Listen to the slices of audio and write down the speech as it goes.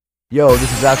Yo,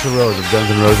 this is Axl Rose of Guns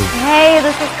N' Roses. Hey,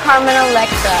 this is Carmen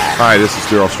Electra. Hi, this is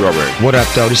Daryl Strawberry. What up,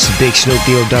 though? This is Big Snoop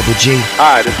Double G.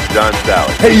 Hi, this is John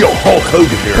Sally. Hey, yo, Hulk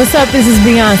Hogan here. What's up? This is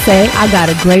Beyonce. I got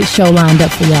a great show lined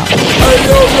up for y'all. Hey,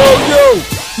 yo.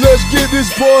 Let's get this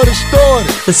party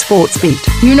started. The Sports Beat.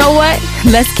 You know what?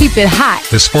 Let's keep it hot.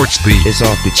 The Sports Beat is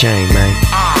off the chain, man.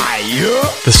 Yeah.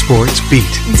 The Sports Beat.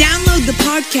 Download the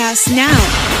podcast now.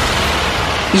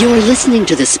 You're listening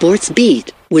to The Sports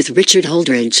Beat with Richard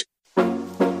Holdridge.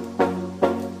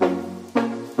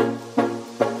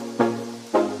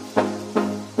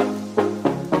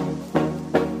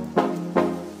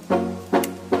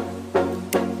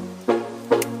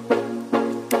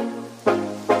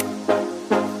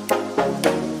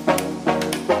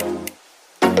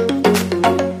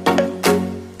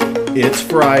 It's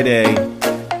Friday.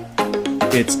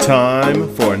 It's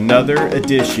time for another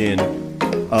edition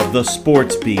of The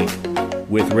Sports Beat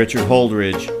with Richard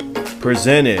Holdridge,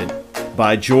 presented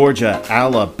by Georgia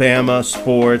Alabama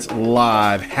Sports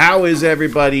Live. How is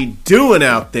everybody doing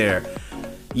out there?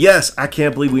 Yes, I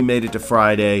can't believe we made it to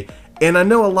Friday, and I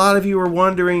know a lot of you are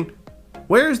wondering,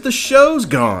 where's the shows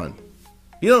gone?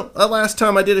 You know, last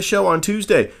time I did a show on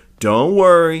Tuesday. Don't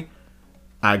worry,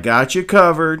 I got you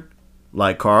covered.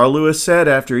 Like Carl Lewis said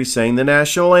after he sang the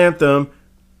national anthem,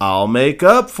 I'll make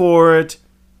up for it.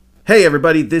 Hey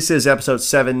everybody, this is episode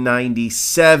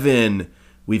 797.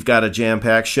 We've got a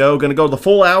jam-packed show. Going to go the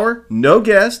full hour, no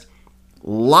guest.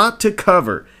 Lot to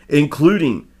cover,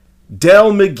 including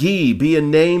Del McGee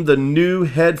being named the new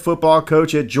head football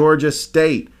coach at Georgia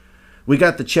State. We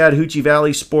got the Chattahoochee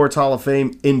Valley Sports Hall of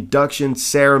Fame induction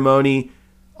ceremony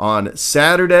on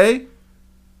Saturday.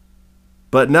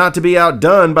 But not to be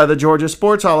outdone by the Georgia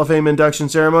Sports Hall of Fame induction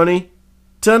ceremony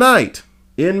tonight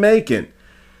in Macon.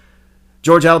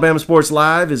 Georgia Alabama Sports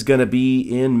Live is going to be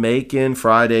in Macon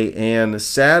Friday and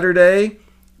Saturday.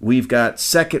 We've got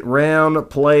second round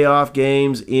playoff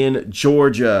games in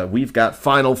Georgia. We've got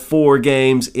Final Four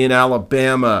games in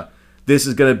Alabama. This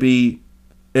is going to be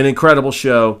an incredible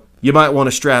show. You might want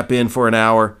to strap in for an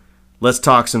hour. Let's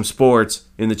talk some sports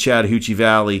in the Chattahoochee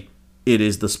Valley. It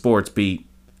is the Sports Beat.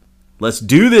 Let's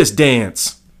do this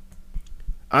dance.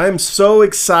 I'm so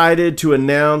excited to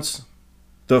announce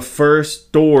the first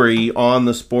story on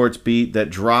the Sports Beat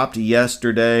that dropped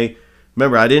yesterday.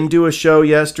 Remember, I didn't do a show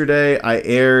yesterday. I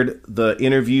aired the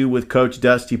interview with Coach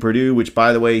Dusty Perdue, which,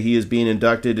 by the way, he is being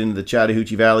inducted into the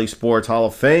Chattahoochee Valley Sports Hall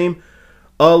of Fame,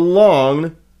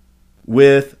 along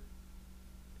with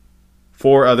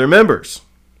 4 other members.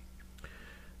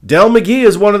 Del McGee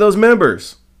is one of those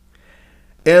members.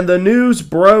 And the news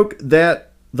broke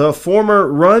that the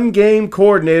former run game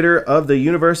coordinator of the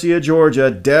University of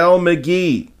Georgia, Del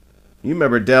McGee, you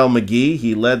remember Del McGee,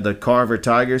 he led the Carver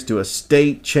Tigers to a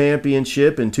state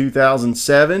championship in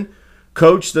 2007,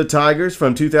 coached the Tigers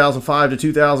from 2005 to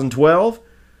 2012.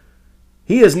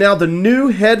 He is now the new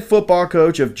head football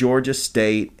coach of Georgia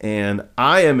State, and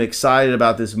I am excited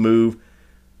about this move.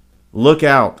 Look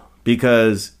out,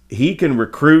 because he can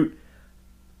recruit.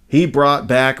 He brought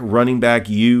back running back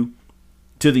U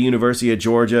to the University of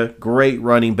Georgia. Great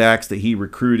running backs that he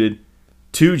recruited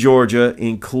to Georgia,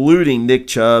 including Nick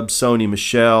Chubb, Sony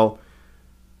Michel,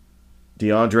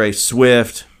 DeAndre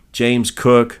Swift, James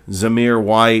Cook, Zamir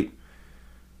White.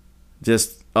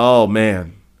 Just, oh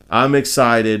man, I'm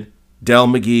excited. Del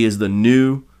McGee is the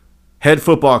new head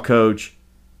football coach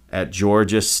at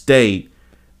Georgia State.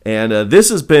 And this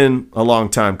has been a long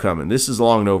time coming. This is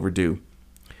long overdue.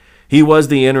 He was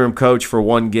the interim coach for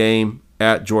one game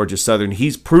at Georgia Southern.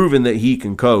 He's proven that he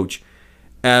can coach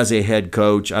as a head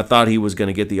coach. I thought he was going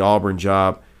to get the Auburn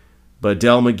job, but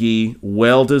Del McGee,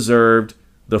 well-deserved,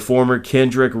 the former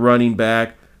Kendrick running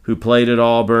back who played at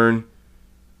Auburn,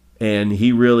 and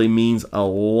he really means a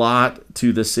lot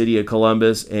to the city of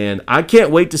Columbus, and I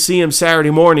can't wait to see him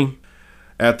Saturday morning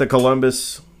at the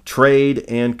Columbus Trade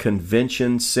and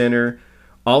Convention Center.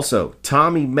 Also,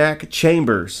 Tommy Mack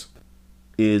Chambers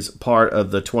is part of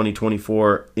the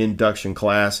 2024 induction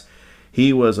class.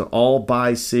 He was an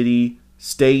all-by-city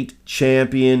state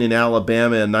champion in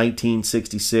Alabama in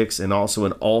 1966 and also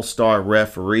an all-star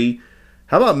referee.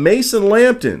 How about Mason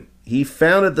Lampton? He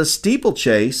founded the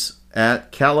steeplechase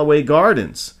at Callaway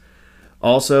Gardens.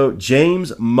 Also,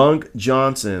 James Monk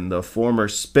Johnson, the former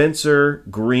Spencer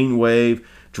Green Wave,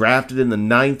 drafted in the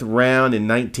 9th round in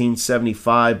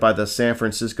 1975 by the San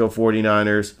Francisco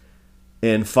 49ers.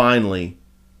 And finally,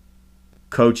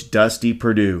 Coach Dusty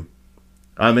Perdue.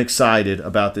 I'm excited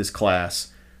about this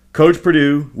class. Coach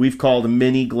Perdue, we've called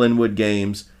many Glenwood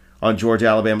games on Georgia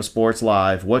Alabama Sports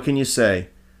Live. What can you say?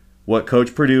 What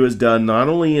Coach Perdue has done not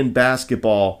only in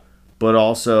basketball, but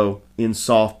also in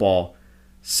softball.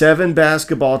 7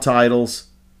 basketball titles,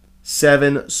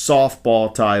 7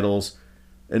 softball titles,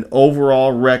 an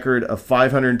overall record of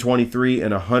 523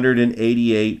 and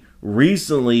 188.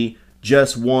 Recently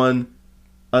just won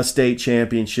a state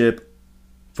championship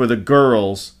for the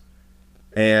girls.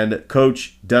 And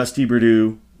Coach Dusty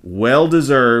Perdue,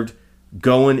 well-deserved,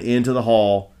 going into the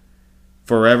Hall,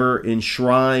 forever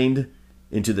enshrined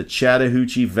into the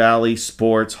Chattahoochee Valley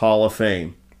Sports Hall of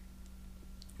Fame.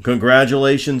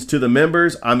 Congratulations to the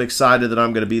members. I'm excited that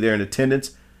I'm going to be there in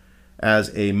attendance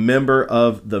as a member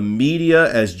of the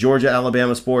media, as Georgia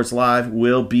Alabama Sports Live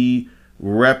will be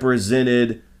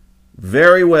represented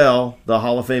very well, the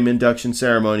Hall of Fame induction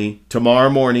ceremony tomorrow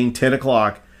morning, 10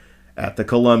 o'clock, at the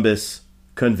Columbus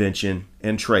Convention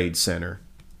and Trade Center.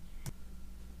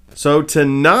 So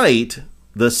tonight,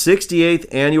 the 68th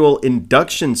annual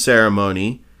induction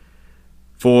ceremony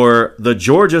for the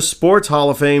Georgia Sports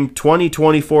Hall of Fame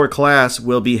 2024 class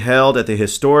will be held at the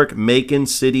historic Macon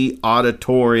City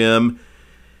Auditorium.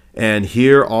 And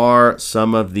here are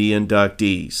some of the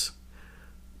inductees.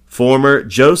 Former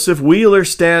Joseph Wheeler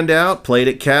standout, played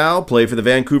at Cal, played for the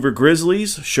Vancouver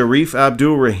Grizzlies, Sharif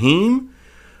Abdul-Rahim,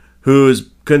 who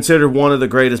is considered one of the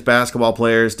greatest basketball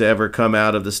players to ever come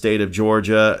out of the state of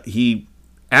Georgia. He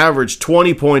averaged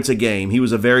 20 points a game. He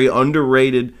was a very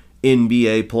underrated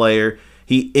NBA player.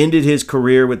 He ended his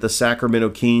career with the Sacramento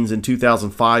Kings in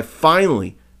 2005,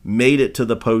 finally made it to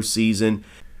the postseason.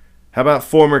 How about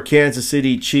former Kansas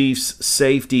City Chiefs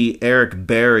safety Eric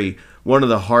Berry, one of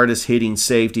the hardest hitting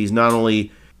safeties, not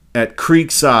only at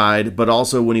Creekside, but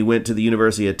also when he went to the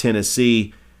University of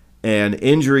Tennessee, and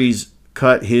injuries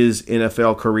cut his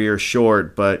NFL career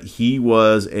short, but he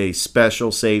was a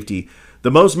special safety.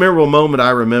 The most memorable moment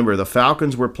I remember, the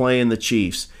Falcons were playing the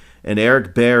Chiefs, and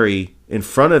Eric Berry, in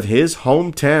front of his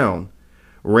hometown,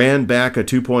 ran back a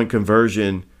 2-point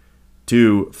conversion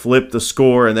to flip the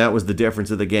score, and that was the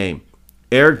difference of the game.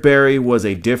 Eric Berry was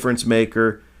a difference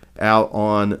maker out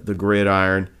on the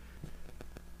gridiron.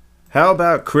 How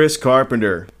about Chris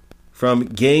Carpenter from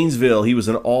Gainesville? He was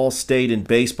an all-state in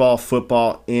baseball,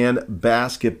 football, and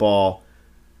basketball,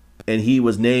 and he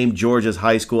was named Georgia's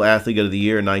High School Athlete of the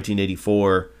Year in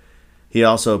 1984. He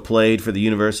also played for the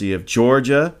University of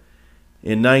Georgia.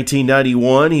 In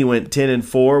 1991, he went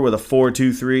 10-4 with a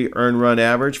 4.23 earned run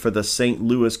average for the St.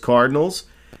 Louis Cardinals,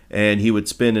 and he would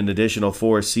spend an additional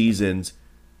 4 seasons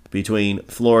between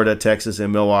Florida, Texas,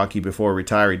 and Milwaukee before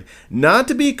retiring. Not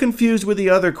to be confused with the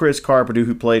other Chris Carpenter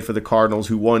who played for the Cardinals,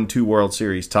 who won 2 World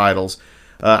Series titles.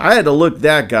 I had to look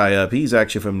that guy up. He's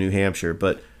actually from New Hampshire.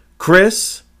 But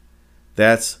Chris,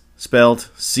 that's spelled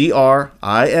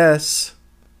C-R-I-S,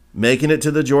 making it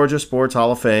to the Georgia Sports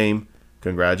Hall of Fame.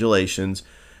 Congratulations.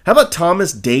 How about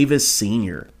Thomas Davis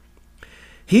Sr.?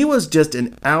 He was just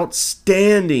an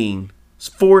outstanding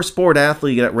 4-sport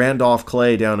athlete at Randolph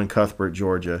Clay down in Cuthbert,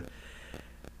 Georgia.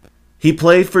 He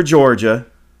played for Georgia.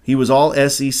 He was all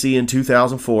SEC in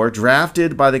 2004,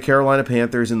 drafted by the Carolina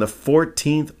Panthers in the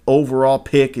 14th overall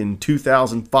pick in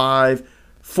 2005.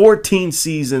 14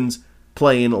 seasons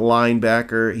playing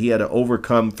linebacker. He had to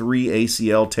overcome 3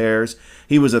 ACL tears.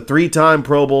 He was a 3-time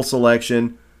Pro Bowl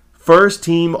selection. First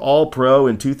team All-Pro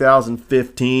in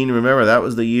 2015. Remember, that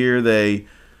was the year they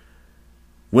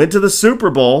went to the Super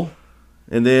Bowl.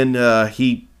 And then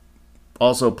he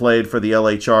also played for the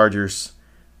LA Chargers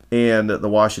and the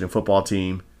Washington football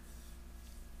team.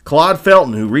 Claude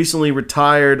Felton, who recently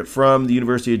retired from the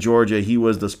University of Georgia. He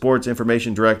was the sports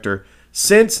information director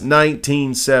since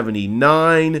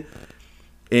 1979.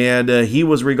 And he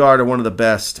was regarded one of the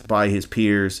best by his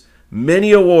peers.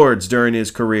 Many awards during his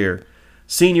career.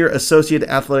 Senior Associate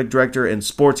Athletic Director and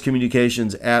Sports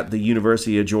Communications at the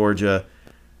University of Georgia.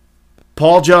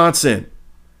 Paul Johnson,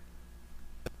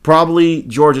 probably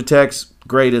Georgia Tech's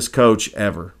greatest coach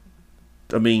ever.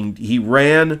 I mean, he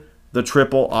ran the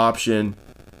triple option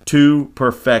to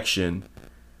perfection.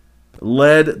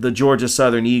 Led the Georgia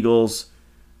Southern Eagles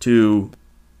to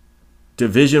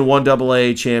Division I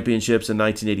AA championships in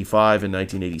 1985 and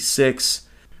 1986.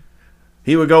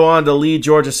 He would go on to lead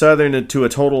Georgia Southern to a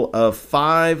total of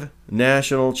 5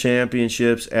 national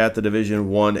championships at the Division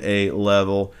 1A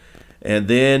level. And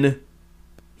then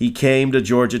he came to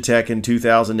Georgia Tech in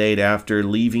 2008 after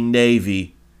leaving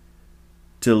Navy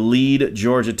to lead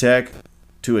Georgia Tech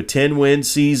to a 10-win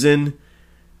season.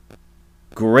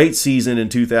 Great season in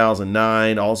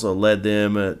 2009. Also led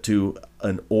them to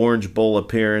an Orange Bowl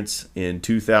appearance in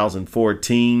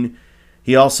 2014.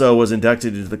 He also was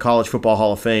inducted into the College Football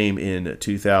Hall of Fame in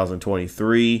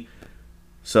 2023.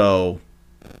 So,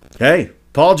 hey,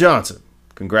 Paul Johnson,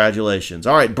 congratulations.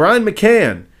 All right, Brian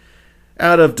McCann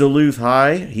out of Duluth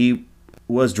High. He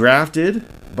was drafted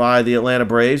by the Atlanta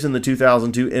Braves in the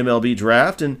 2002 MLB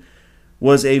draft and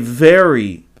was a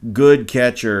very good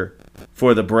catcher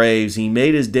for the Braves. He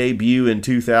made his debut in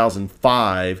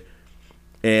 2005,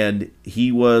 and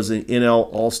he was an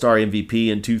NL All-Star MVP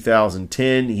in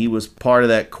 2010. He was part of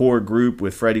that core group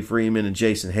with Freddie Freeman and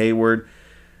Jason Hayward.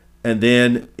 And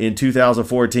then in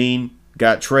 2014,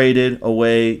 got traded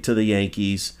away to the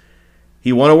Yankees.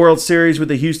 He won a World Series with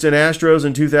the Houston Astros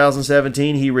in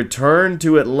 2017. He returned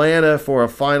to Atlanta for a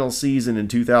final season in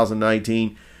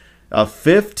 2019.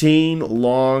 15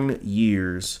 long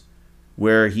years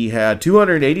where he had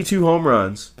 282 home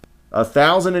runs,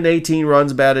 1,018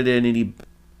 runs batted in, and he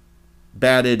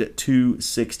batted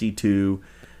 .262.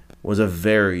 Was a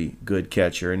very good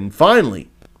catcher. And finally,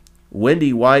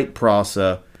 Wendy White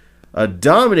Prasa, a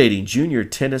dominating junior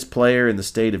tennis player in the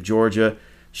state of Georgia.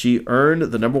 She earned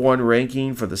the number 1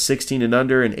 ranking for the 16 and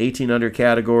under and 18 under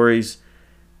categories,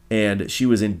 and she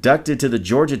was inducted to the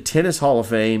Georgia Tennis Hall of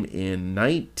Fame in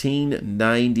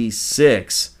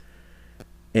 1996.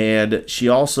 And she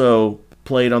also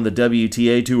played on the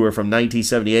WTA Tour from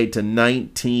 1978 to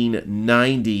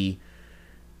 1990,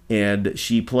 and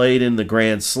she played in the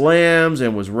Grand Slams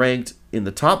and was ranked in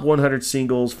the top 100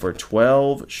 singles for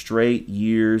 12 straight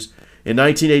years. In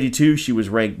 1982, she was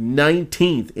ranked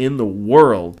 19th in the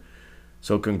world.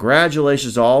 So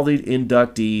congratulations to all the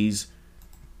inductees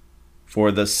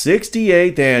for the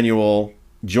 68th annual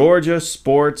Georgia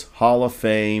Sports Hall of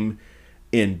Fame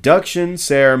induction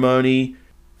ceremony.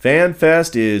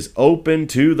 FanFest is open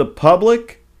to the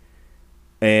public,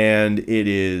 and it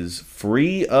is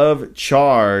free of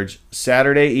charge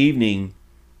Saturday evening.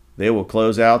 They will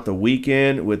close out the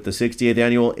weekend with the 68th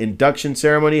annual induction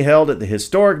ceremony held at the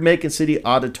historic Macon City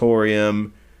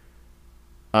Auditorium.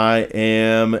 I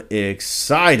am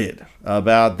excited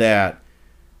about that,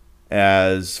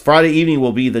 as Friday evening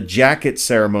will be the jacket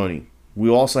ceremony.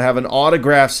 We'll also have an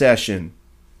autograph session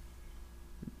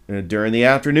during the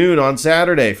afternoon on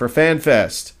Saturday for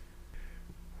FanFest.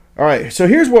 All right, so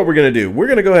here's what we're going to do. We're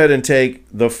going to go ahead and take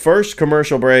the first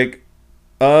commercial break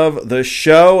of the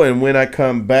show, and when I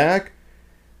come back,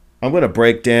 I'm going to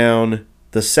break down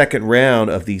the second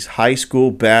round of these high school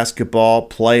basketball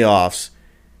playoffs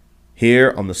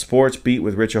here on the Sports Beat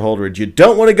with Richard Holdridge. You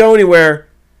don't want to go anywhere.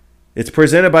 It's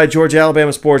presented by Georgia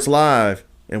Alabama Sports Live,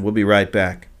 and we'll be right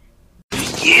back.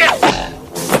 Yeah!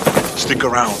 Stick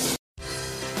around.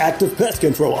 Active Pest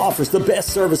Control offers the best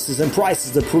services and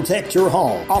prices to protect your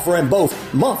home, offering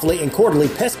both monthly and quarterly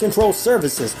pest control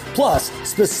services, plus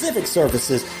specific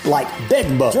services like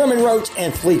bedbug, German roach,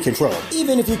 and flea control.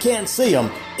 Even if you can't see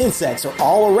them, insects are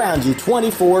all around you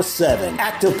 24/7.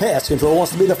 Active Pest Control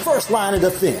wants to be the first line of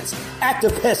defense.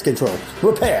 Active Pest Control.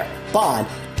 Repair, bond,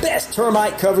 best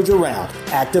termite coverage around.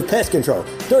 Active Pest Control,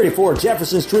 34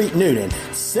 Jefferson Street, Noonan,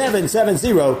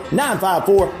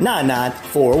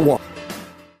 770-954-9941.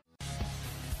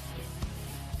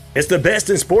 It's the best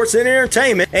in sports and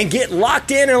entertainment, and get locked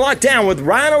in and locked down with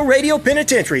Rhino Radio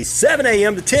Penitentiary, 7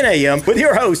 a.m. to 10 a.m. with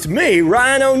your host, me,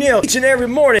 Ryan O'Neal, each and every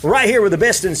morning, right here with the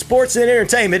best in sports and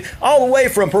entertainment, all the way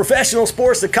from professional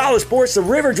sports to college sports to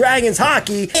River Dragons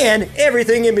hockey and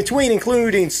everything in between,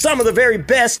 including some of the very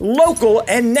best local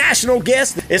and national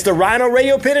guests. It's the Rhino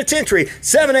Radio Penitentiary,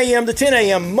 7 a.m. to 10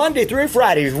 a.m. Monday through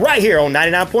Fridays, right here on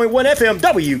 99.1 FM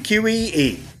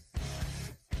WQEE.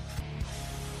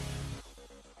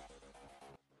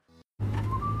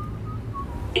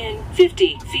 In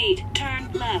 50 feet, turn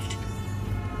left.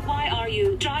 Why are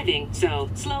you driving so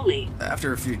slowly?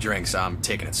 After a few drinks, I'm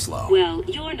taking it slow. Well,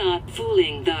 you're not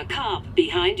fooling the cop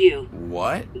behind you.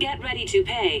 What? Get ready to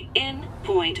pay in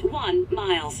 0.1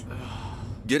 miles.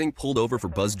 Getting pulled over for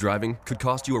buzz driving could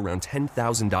cost you around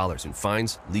 $10,000 in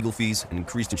fines, legal fees, and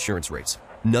increased insurance rates.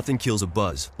 Nothing kills a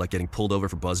buzz like getting pulled over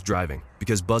for buzz driving,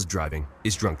 because buzz driving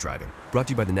is drunk driving. Brought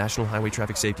to you by the National Highway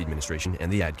Traffic Safety Administration and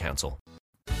the Ad Council.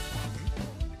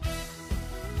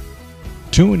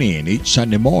 Tune in each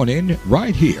Sunday morning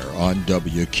right here on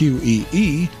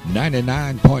WQEE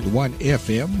 99.1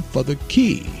 FM for The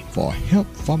Key for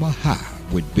Help from a High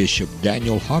with Bishop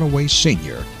Daniel Holloway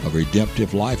Sr. of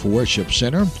Redemptive Life Worship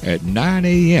Center at 9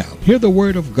 a.m. Hear the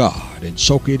Word of God and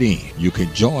soak it in. You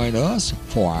can join us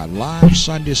for our live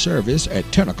Sunday service at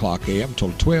 10 o'clock a.m.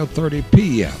 till 12:30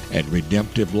 p.m. at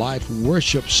Redemptive Life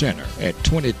Worship Center at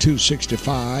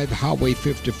 2265 Highway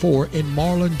 54 in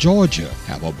Marlin, Georgia.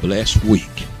 Have a blessed week.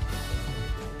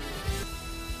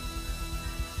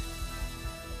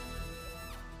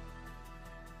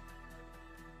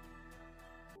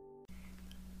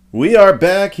 We are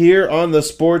back here on the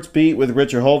Sports Beat with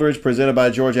Richard Holdridge, presented by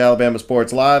Georgia Alabama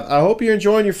Sports Live. I hope you're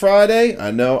enjoying your Friday. I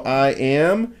know I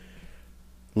am.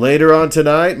 Later on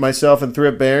tonight, myself and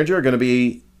Thrip Behringer are going to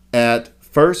be at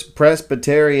First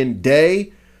Presbyterian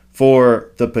Day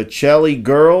for the Pacelli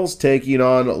girls taking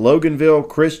on Loganville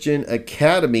Christian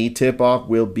Academy. Tip-off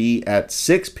will be at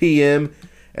 6 p.m.,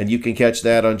 and you can catch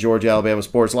that on Georgia Alabama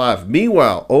Sports Live.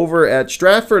 Meanwhile, over at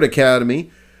Stratford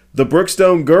Academy, the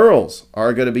Brookstone girls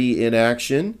are going to be in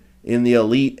action in the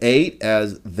Elite Eight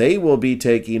as they will be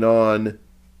taking on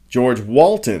George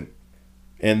Walton.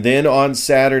 And then on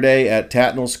Saturday at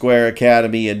Tatnall Square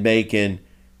Academy in Macon,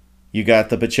 you got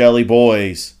the Pacelli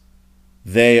boys.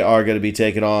 They are going to be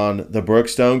taking on the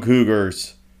Brookstone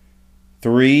Cougars.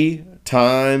 3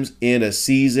 times in a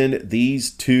season,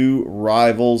 these two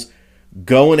rivals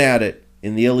going at it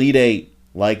in the Elite Eight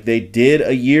like they did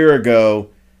a year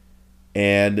ago.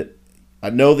 And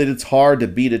I know that it's hard to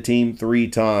beat a team 3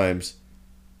 times,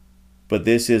 but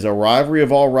this is a rivalry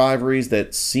of all rivalries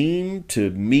that seem to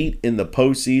meet in the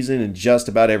postseason in just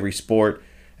about every sport,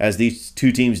 as these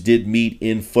two teams did meet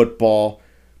in football.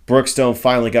 Brookstone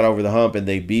finally got over the hump and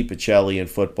they beat Pacelli in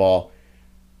football.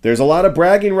 There's a lot of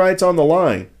bragging rights on the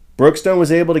line. Brookstone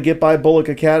was able to get by Bullock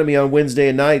Academy on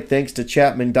Wednesday night thanks to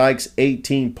Chapman Dyke's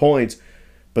 18 points,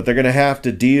 but they're going to have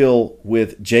to deal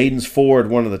with Jaden's Ford,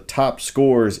 one of the top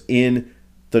scorers in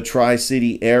the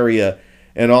Tri-City area,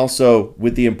 and also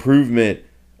with the improvement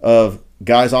of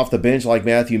guys off the bench like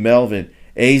Matthew Melvin.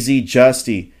 A.Z.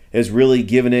 Justy has really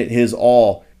given it his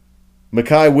all.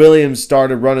 Makai Williams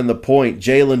started running the point.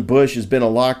 Jalen Bush has been a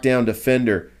lockdown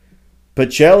defender.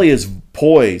 Pacelli is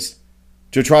poised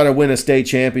to try to win a state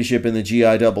championship in the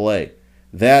GIAA.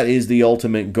 That is the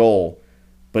ultimate goal,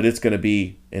 but it's going to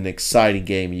be an exciting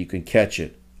game. You can catch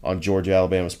it on Georgia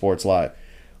Alabama Sports Live.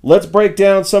 Let's break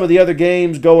down some of the other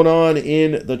games going on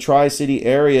in the Tri-City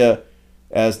area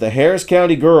as the Harris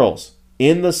County girls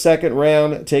in the second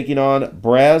round taking on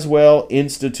Braswell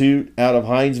Institute out of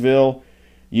Hinesville.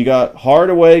 You got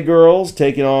Hardaway girls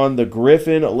taking on the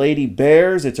Griffin Lady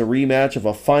Bears. It's a rematch of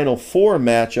a Final Four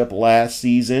matchup last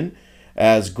season,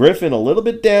 as Griffin a little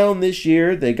bit down this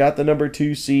year. They got the number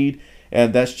 2 seed,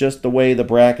 and that's just the way the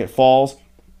bracket falls.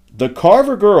 The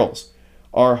Carver girls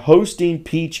are hosting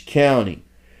Peach County.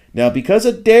 Now, because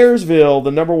of Daresville,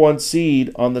 the number 1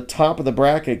 seed on the top of the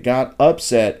bracket, got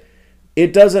upset,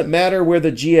 it doesn't matter where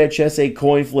the GHSA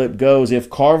coin flip goes. If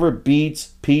Carver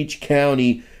beats Peach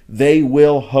County, they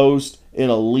will host an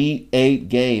Elite Eight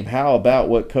game. How about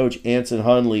what Coach Anson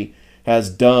Hunley has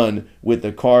done with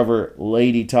the Carver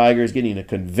Lady Tigers, getting a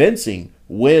convincing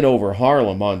win over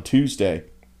Harlem on Tuesday.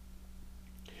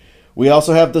 We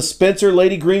also have the Spencer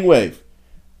Lady Green Wave.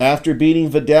 After beating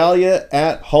Vidalia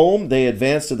at home, they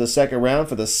advanced to the second round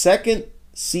for the second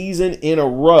season in a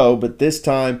row, but this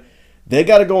time they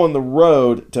got to go on the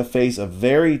road to face a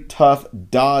very tough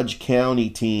Dodge County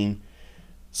team.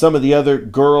 Some of the other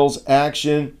girls'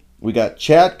 action, we got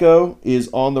Chatco is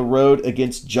on the road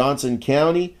against Johnson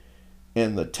County,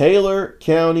 and the Taylor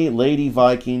County Lady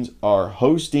Vikings are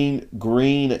hosting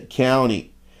Greene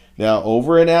County. Now,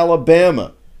 over in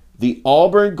Alabama, the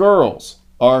Auburn girls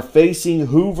are facing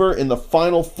Hoover in the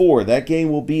Final Four. That game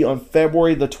will be on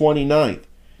February the 29th.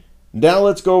 Now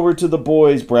let's go over to the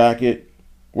boys' bracket.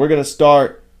 We're going to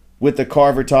start with the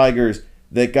Carver Tigers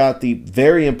that got the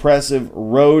very impressive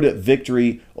road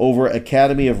victory over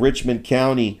Academy of Richmond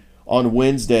County on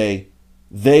Wednesday.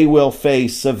 They will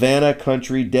face Savannah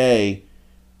Country Day,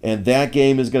 and that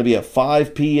game is going to be at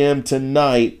 5 p.m.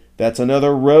 tonight. That's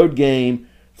another road game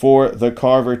for the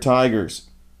Carver Tigers.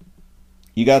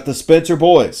 You got the Spencer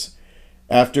boys.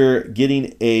 After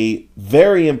getting a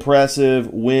very impressive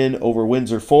win over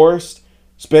Windsor Forest,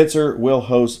 Spencer will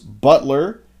host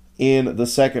Butler in the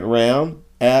second round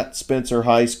at Spencer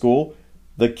High School.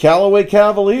 The Callaway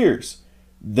Cavaliers,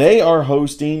 they are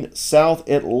hosting South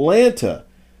Atlanta.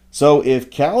 So if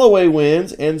Callaway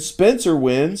wins and Spencer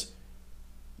wins,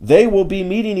 they will be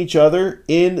meeting each other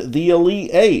in the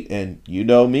Elite Eight. And you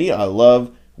know me, I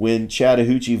love when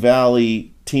Chattahoochee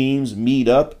Valley teams meet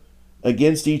up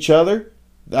against each other.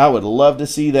 I would love to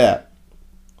see that.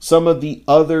 Some of the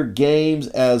other games,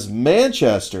 as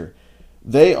Manchester,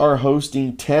 they are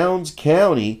hosting Towns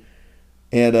County,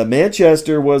 and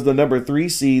Manchester was the number 3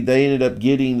 seed. They ended up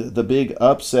getting the big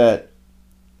upset.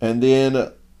 And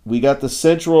then we got the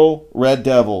Central Red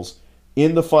Devils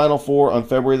in the Final Four on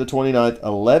February the 29th,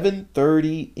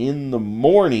 11:30 in the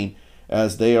morning,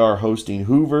 as they are hosting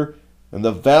Hoover. And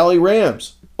the Valley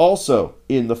Rams also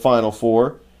in the Final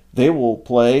Four. They will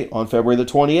play on February the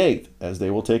 28th, as they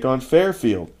will take on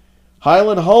Fairfield.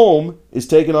 Highland Home is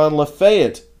taking on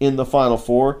Lafayette in the Final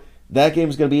Four. That game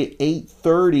is going to be at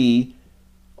 8:30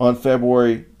 on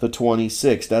February the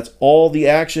 26th. That's all the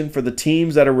action for the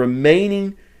teams that are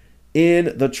remaining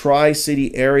in the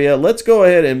Tri-City area. Let's go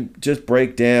ahead and just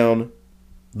break down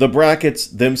the brackets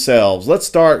themselves. Let's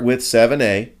start with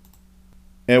 7A,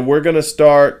 and we're going to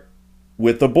start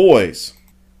with the boys.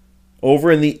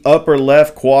 Over in the upper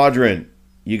left quadrant,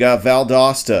 you got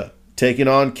Valdosta taking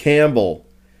on Campbell.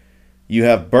 You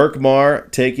have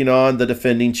Berkmar taking on the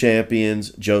defending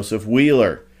champions, Joseph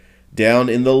Wheeler. Down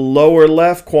in the lower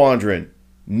left quadrant,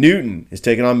 Newton is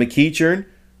taking on McEachern.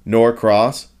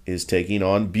 Norcross is taking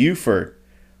on Buford.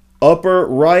 Upper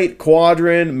right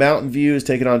quadrant, Mountain View is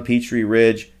taking on Peachtree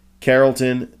Ridge.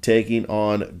 Carrollton taking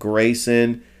on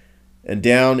Grayson. And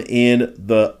down in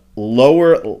the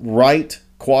lower right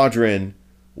quadrant,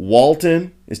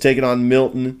 Walton is taking on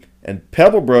Milton. And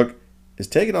Pebblebrook is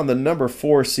taking on the number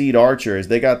 4 seed Archer as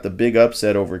they got the big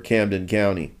upset over Camden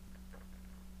County.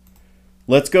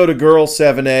 Let's go to girls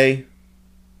 7A.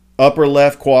 Upper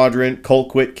left quadrant,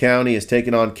 Colquitt County is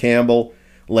taking on Campbell.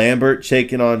 Lambert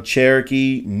taking on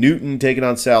Cherokee. Newton taking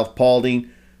on South Paulding.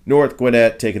 North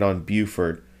Gwinnett taking on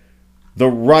Buford. The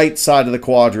right side of the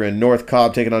quadrant, North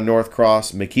Cobb taking on North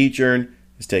Cross. McEachern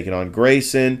is taking on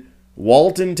Grayson.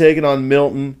 Walton taking on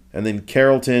Milton. And then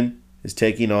Carrollton is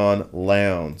taking on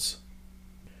Lowndes.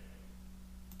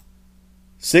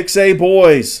 6A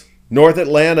boys, North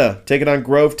Atlanta taking on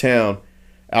Grovetown.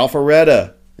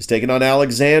 Alpharetta is taking on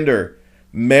Alexander.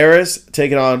 Marist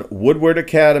taking on Woodward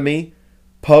Academy.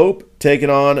 Pope taking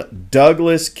on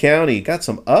Douglas County. Got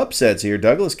some upsets here.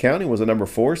 Douglas County was a number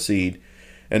 4 seed,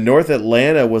 and North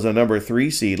Atlanta was a number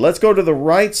 3 seed. Let's go to the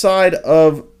right side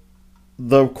of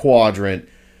the quadrant.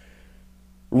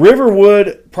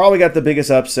 Riverwood probably got the biggest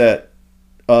upset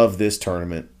of this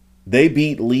tournament. They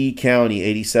beat Lee County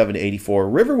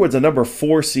 87-84. Riverwood's a number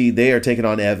 4 seed. They are taking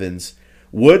on Evans.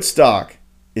 Woodstock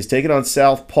is taking on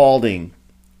South Paulding.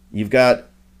 You've got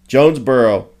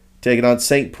Jonesboro taking on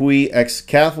St. Pui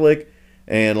ex-Catholic.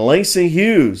 And Langston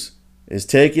Hughes is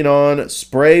taking on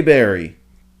Sprayberry.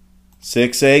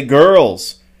 6A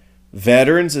girls.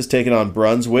 Veterans is taking on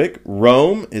Brunswick.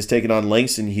 Rome is taking on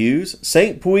Langston Hughes.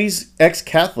 St. Pui's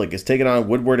ex-Catholic is taking on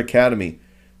Woodward Academy.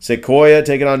 Sequoia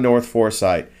taking on North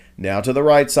Forsyth. Now to the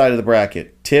right side of the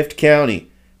bracket. Tift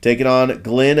County taking on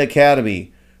Glen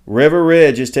Academy. River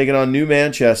Ridge is taking on New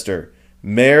Manchester.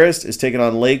 Marist is taking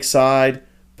on Lakeside.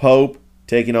 Pope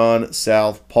taking on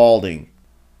South Paulding.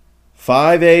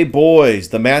 5A boys.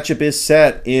 The matchup is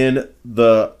set in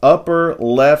the upper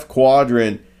left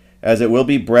quadrant as it will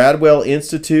be Bradwell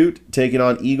Institute taking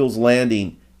on Eagles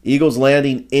Landing. Eagles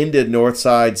Landing ended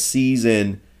Northside's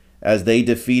season as they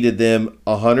defeated them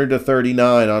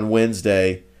 100-39 on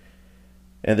Wednesday.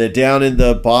 And then down in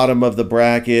the bottom of the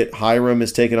bracket, Hiram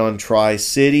is taking on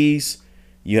Tri-Cities.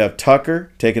 You have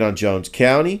Tucker taking on Jones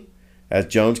County, as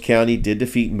Jones County did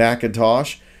defeat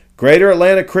McIntosh. Greater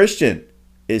Atlanta Christian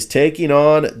is taking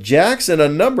on Jackson, a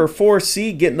number 4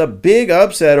 seed, getting a big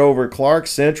upset over Clark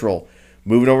Central.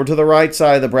 Moving over to the right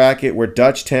side of the bracket where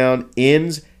Dutchtown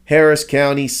ends Harris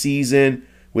County season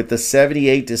with the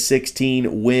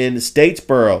 78-16 win.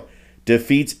 Statesboro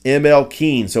defeats ML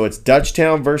Keene. So it's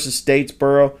Dutchtown versus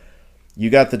Statesboro.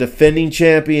 You got the defending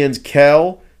champions,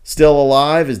 Kell, still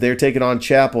alive as they're taking on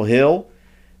Chapel Hill.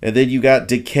 And then you got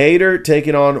Decatur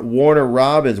taking on Warner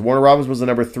Robins. Warner Robins was the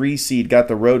number 3 seed, got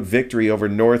the road victory over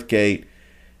Northgate.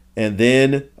 And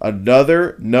then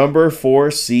another number 4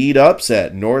 seed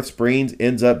upset. North Springs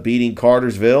ends up beating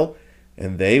Cartersville,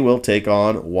 and they will take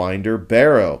on Winder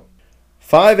Barrow.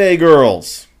 5A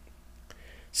girls.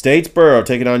 Statesboro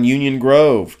taking on Union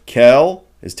Grove. Kell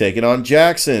is taking on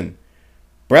Jackson.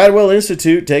 Bradwell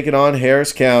Institute taking on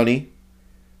Harris County.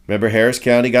 Remember, Harris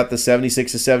County got the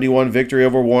 76-71 victory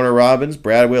over Warner Robins.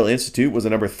 Bradwell Institute was a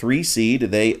number 3 seed.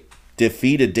 They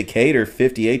defeated Decatur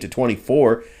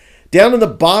 58-24. Down in the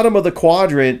bottom of the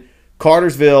quadrant,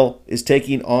 Cartersville is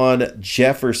taking on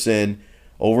Jefferson.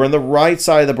 Over on the right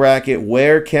side of the bracket,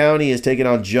 Ware County is taking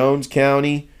on Jones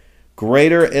County.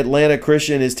 Greater Atlanta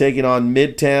Christian is taking on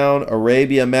Midtown.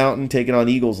 Arabia Mountain taking on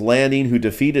Eagles Landing, who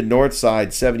defeated Northside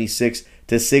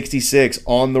 76-66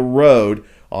 on the road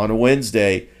on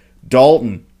Wednesday.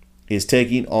 Dalton is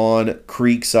taking on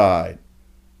Creekside.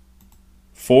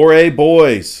 4A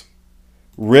boys.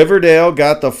 Riverdale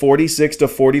got the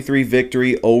 46-43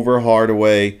 victory over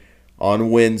Hardaway on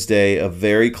Wednesday. A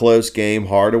very close game.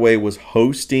 Hardaway was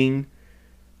hosting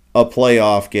a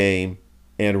playoff game,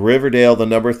 and Riverdale, the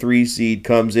number 3 seed,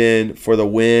 comes in for the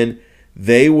win.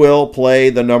 They will play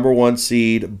the number 1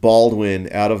 seed, Baldwin,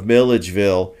 out of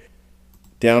Milledgeville.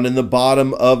 Down in the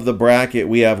bottom of the bracket,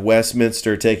 we have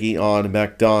Westminster taking on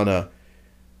McDonough.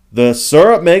 The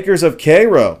Syrup Makers of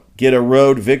Cairo get a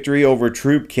road victory over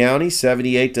Troup County,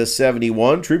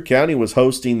 78-71. Troup County was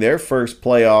hosting their first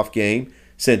playoff game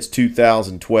since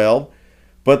 2012.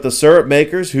 But the Syrup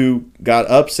Makers, who got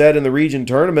upset in the region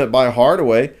tournament by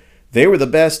Hardaway, they were the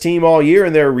best team all year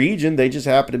in their region. They just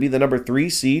happened to be the number 3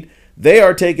 seed. They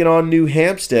are taking on New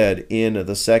Hampstead in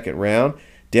the second round.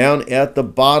 Down at the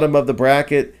bottom of the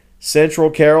bracket, Central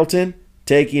Carrollton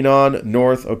taking on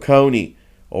North Oconee.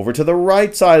 Over to the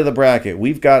right side of the bracket,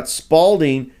 we've got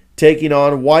Spalding taking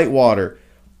on Whitewater.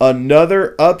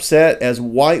 Another upset as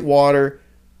Whitewater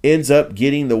ends up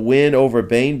getting the win over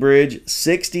Bainbridge,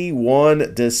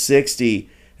 61-60.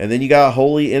 And then you got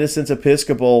Holy Innocents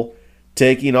Episcopal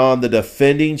taking on the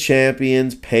defending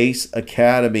champions Pace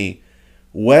Academy.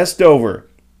 Westover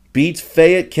beats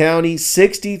Fayette County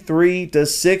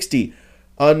 63-60.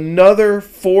 Another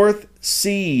 4th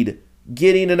seed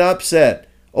getting an upset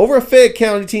over a Fayette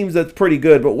County team that's pretty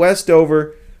good, but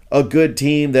Westover, a good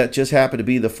team that just happened to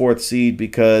be the 4th seed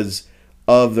because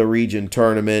of the region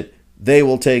tournament. They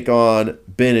will take on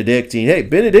Benedictine. Hey,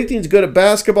 Benedictine's good at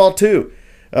basketball too.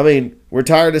 I mean, we're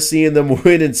tired of seeing them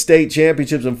winning state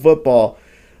championships in football,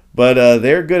 but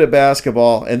they're good at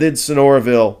basketball. And then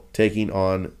Sonoraville taking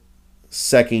on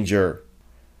Seckinger.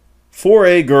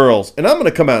 4A girls, and I'm going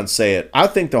to come out and say it, I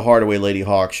think the Hardaway Lady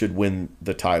Hawks should win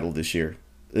the title this year.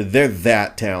 They're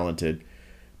that talented.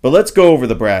 But let's go over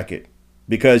the bracket,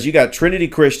 because you got Trinity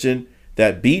Christian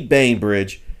that beat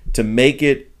Bainbridge to make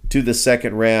it to the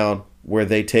second round, where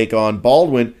they take on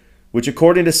Baldwin, which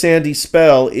according to Sandy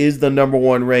Spell is the number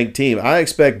 1 ranked team. I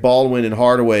expect Baldwin and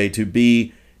Hardaway to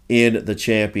be in the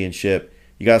championship.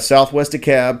 You got Southwest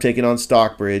DeKalb taking on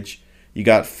Stockbridge. You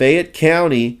got Fayette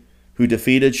County, who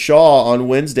defeated Shaw on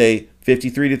Wednesday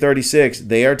 53-36.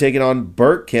 They are taking on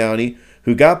Burke County,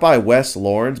 who got by West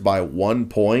Lawrence by 1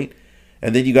 point.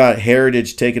 And then you got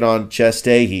Heritage taking on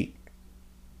Chestahee.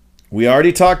 We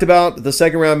already talked about the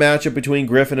second round matchup between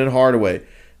Griffin and Hardaway.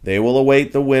 They will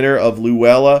await the winner of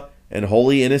Luella and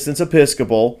Holy Innocents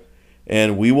Episcopal,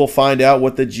 and we will find out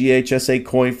what the GHSA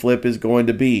coin flip is going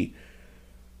to be.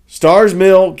 Stars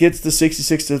Mill gets the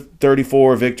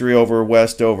 66-34 victory over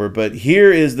Westover, but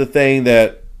here is the thing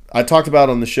that I talked about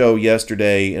on the show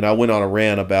yesterday, and I went on a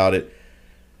rant about it.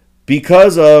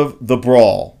 Because of the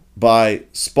brawl by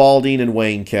Spalding and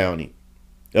Wayne County,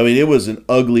 I mean, it was an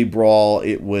ugly brawl.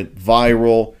 It went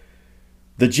viral.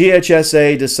 The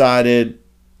GHSA decided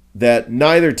that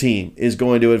neither team is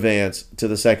going to advance to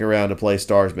the second round to play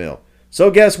Stars Mill.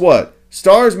 So guess what?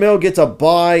 Stars Mill gets a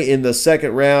bye in the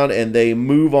second round, and they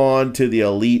move on to the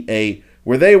Elite Eight,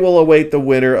 where they will await the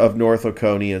winner of North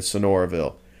Oconee and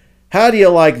Sonoraville. How do you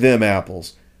like them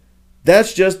apples?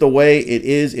 That's just the way it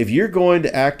is. If you're going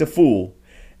to act a fool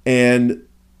and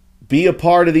be a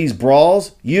part of these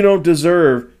brawls, you don't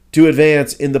deserve to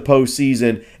advance in the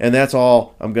postseason, and that's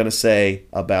all I'm going to say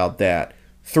about that.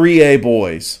 3A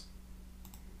boys.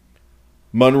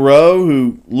 Monroe,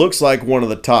 who looks like one of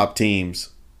the top teams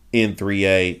in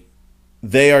 3A,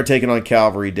 they are taking on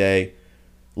Calvary Day.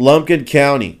 Lumpkin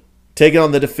County taking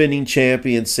on the defending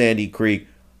champion Sandy Creek.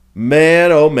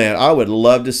 Man, oh man, I would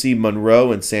love to see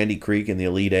Monroe and Sandy Creek in the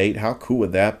Elite Eight. How cool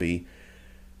would that be?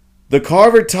 The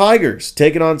Carver Tigers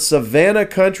taking on Savannah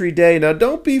Country Day. Now,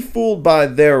 don't be fooled by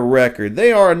their record.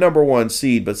 They are a number 1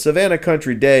 seed, but Savannah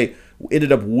Country Day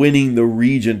ended up winning the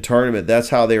region tournament. That's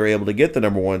how they were able to get the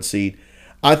number 1 seed.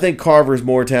 I think Carver's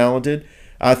more talented.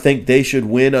 I think they should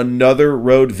win another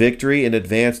road victory and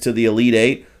advance to the Elite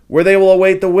Eight, where they will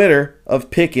await the winner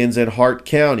of Pickens and Hart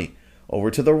County.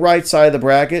 Over to the right side of the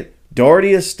bracket,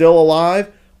 Doherty is still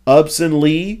alive. Upson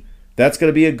Lee, that's going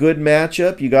to be a good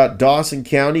matchup. You got Dawson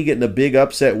County getting a big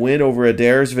upset win over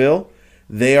Adairsville.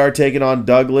 They are taking on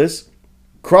Douglas.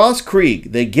 Cross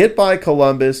Creek, they get by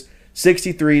Columbus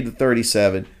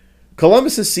 63-37.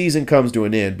 Columbus's season comes to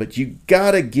an end, but you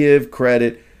got to give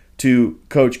credit to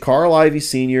Coach Carl Ivey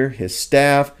Sr., his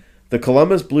staff, the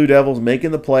Columbus Blue Devils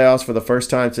making the playoffs for the first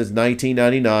time since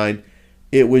 1999.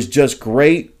 It was just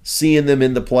great seeing them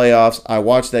in the playoffs. I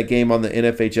watched that game on the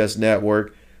NFHS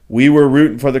network. We were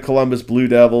rooting for the Columbus Blue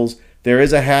Devils. There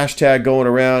is a hashtag going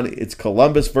around. It's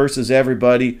Columbus versus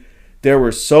everybody. There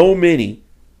were so many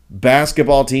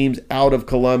basketball teams out of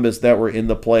Columbus that were in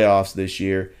the playoffs this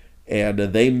year, and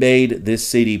they made this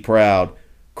city proud.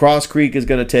 Cross Creek is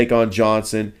going to take on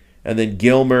Johnson, and then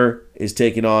Gilmer is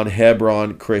taking on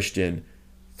Hebron Christian.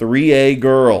 3A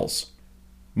girls.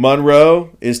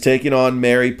 Monroe is taking on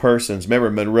Mary Persons.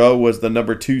 Remember, Monroe was the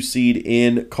number 2 seed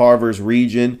in Carver's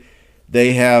region.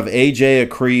 They have A.J.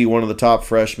 Acree, one of the top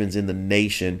freshmen in the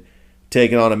nation,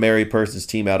 taking on a Mary Persons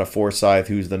team out of Forsyth,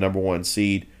 who's the number 1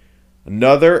 seed.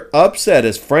 Another upset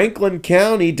as Franklin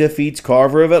County defeats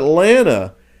Carver of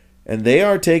Atlanta, and they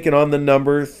are taking on the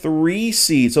number 3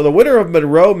 seed. So the winner of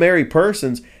Monroe Mary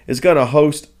Persons is going to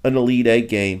host an Elite 8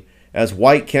 game as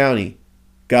White County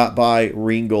got by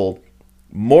Ringgold.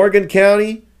 Morgan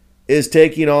County is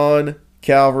taking on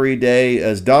Calvary Day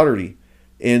as Dougherty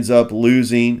ends up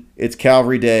losing. It's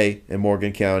Calvary Day in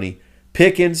Morgan County.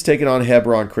 Pickens taking on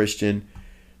Hebron Christian.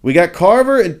 We got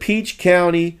Carver and Peach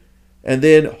County, and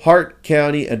then Hart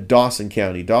County and Dawson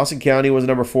County. Dawson County was a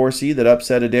number 4 seed that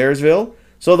upset Adairsville.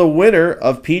 So the winner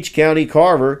of Peach County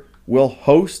Carver will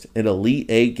host an Elite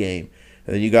 8 game.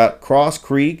 And then you got Cross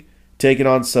Creek taking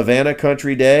on Savannah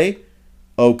Country Day.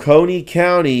 Oconee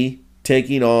County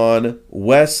taking on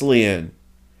Wesleyan.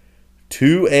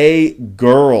 2A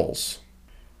girls.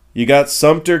 You got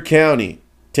Sumter County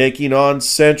taking on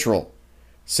Central.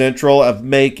 Central of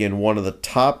Macon, one of the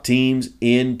top teams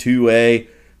in 2A.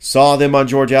 Saw them on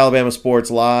Georgia Alabama Sports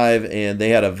Live, and they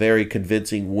had a very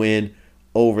convincing win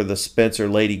over the Spencer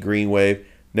Lady Green Wave.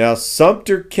 Now,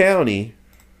 Sumter County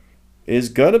is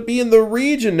going to be in the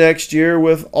region next year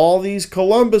with all these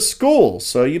Columbus schools,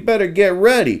 so you better get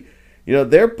ready. You know,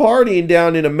 they're partying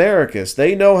down in Americus.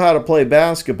 They know how to play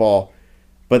basketball,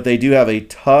 but they do have a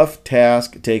tough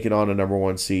task taking on a number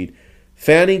 1 seed.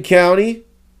 Fanning County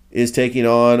is taking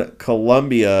on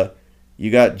Columbia. You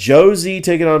got Josie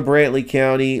taking on Brantley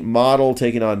County, Model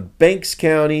taking on Banks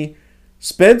County.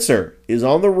 Spencer is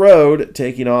on the road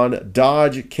taking on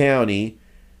Dodge County.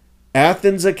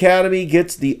 Athens Academy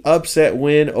gets the upset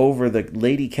win over the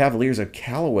Lady Cavaliers of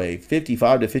Callaway,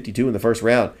 55-52 in the first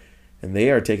round. And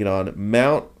they are taking on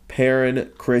Mount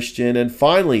Perrin Christian. And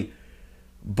finally,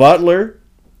 Butler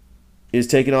is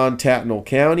taking on Tattnall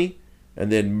County.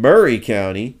 And then Murray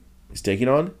County is taking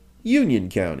on Union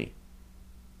County.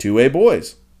 2A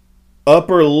boys.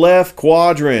 Upper left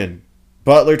quadrant.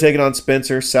 Butler taking on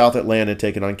Spencer. South Atlanta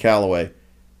taking on Callaway.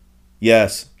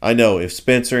 Yes, I know. If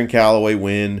Spencer and Callaway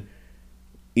win,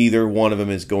 either one of them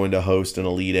is going to host an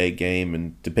Elite 8 game.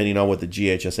 And depending on what the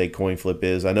GHSA coin flip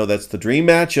is, I know that's the dream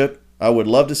matchup. I would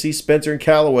love to see Spencer and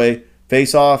Callaway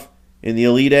face off in the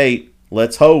Elite 8.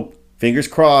 Let's hope. Fingers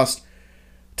crossed.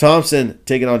 Thompson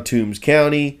taking on Toombs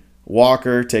County.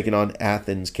 Walker taking on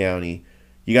Athens County.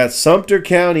 You got Sumter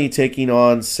County taking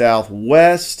on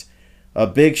Southwest. A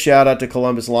big shout out to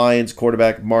Columbus Lions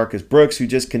quarterback Marcus Brooks, who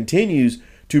just continues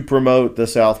to promote the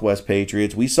Southwest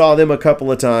Patriots. We saw them a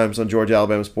couple of times on Georgia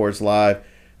Alabama Sports Live.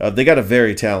 They got a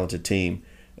very talented team,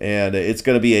 and it's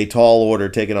going to be a tall order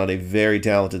taking on a very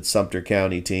talented Sumter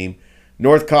County team.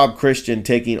 North Cobb Christian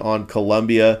taking on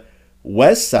Columbia.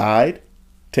 West Side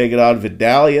taking on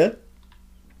Vidalia.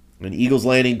 And Eagles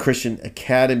Landing Christian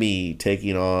Academy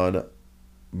taking on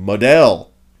Modell.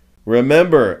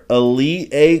 Remember, Elite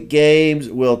 8 games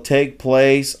will take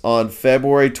place on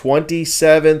February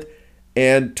 27th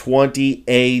and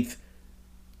 28th.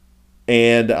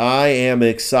 And I am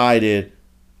excited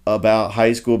about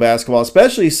high school basketball,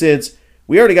 especially since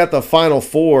we already got the Final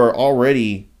Four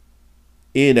already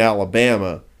in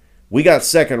Alabama. We got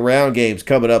second round games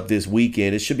coming up this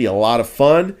weekend. It should be a lot of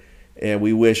fun. And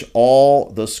we wish all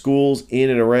the schools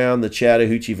in and around the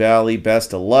Chattahoochee Valley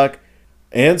best of luck.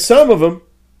 And some of them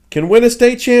can win a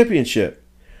state championship.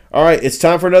 All right, it's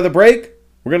time for another break.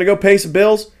 We're going to go pay some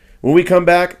bills. When we come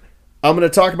back, I'm going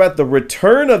to talk about the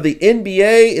return of the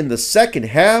NBA in the second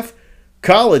half,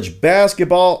 college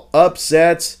basketball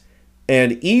upsets,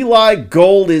 and Eli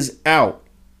Gold is out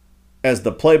as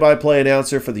the play-by-play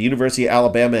announcer for the University of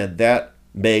Alabama, and that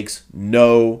makes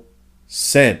no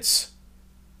sense.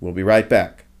 We'll be right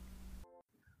back.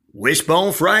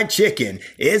 Wishbone Fried Chicken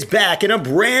is back in a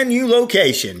brand new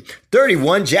location,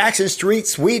 31 Jackson Street,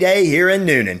 Suite A here in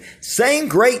Noonan. Same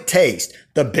great taste,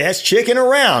 the best chicken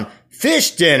around,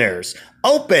 fish dinners,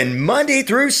 open Monday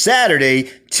through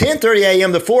Saturday, 10:30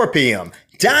 a.m. to 4 p.m.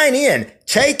 Dine in,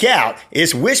 take out.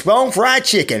 It's Wishbone Fried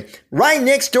Chicken, right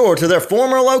next door to their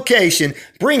former location,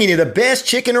 bringing you the best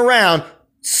chicken around.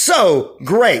 So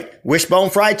great.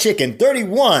 Wishbone Fried Chicken,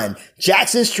 31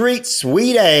 Jackson Street,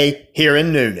 Suite A, here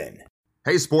in Noonan.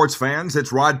 Hey, sports fans,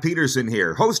 it's Rod Peterson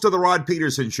here, host of The Rod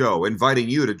Peterson Show, inviting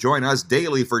you to join us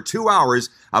daily for 2 hours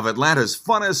of Atlanta's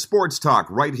funnest sports talk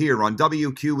right here on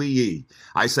WQEE.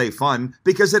 I say fun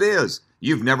because it is.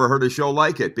 You've never heard a show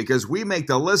like it because we make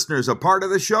the listeners a part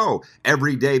of the show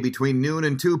every day between noon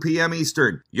and 2 p.m.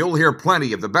 Eastern. You'll hear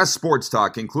plenty of the best sports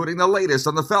talk, including the latest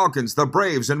on the Falcons, the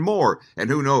Braves, and more.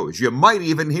 And who knows, you might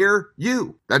even hear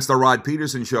you. That's the Rod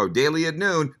Peterson Show, daily at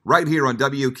noon, right here on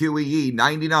WQEE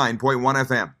 99.1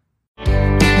 FM.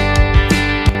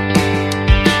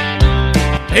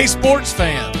 Hey, sports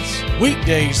fans.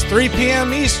 Weekdays 3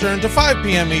 p.m. Eastern to 5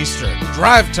 p.m. Eastern.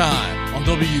 Drive Time on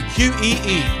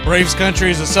WQEE. Braves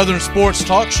Country is a Southern sports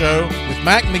talk show with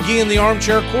Mac McGee and the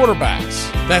Armchair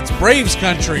Quarterbacks. That's Braves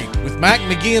Country with Mac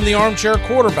McGee and the Armchair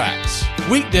Quarterbacks.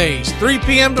 Weekdays 3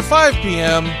 p.m. to 5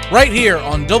 p.m. right here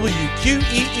on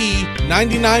WQEE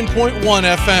 99.1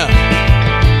 FM.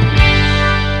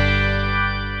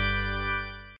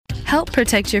 Help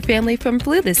protect your family from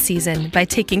flu this season by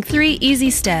taking 3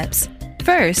 easy steps.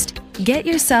 First, get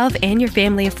yourself and your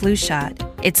family a flu shot.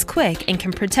 It's quick and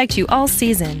can protect you all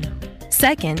season.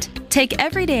 Second, take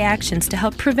everyday actions to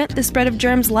help prevent the spread of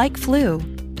germs like flu.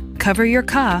 Cover your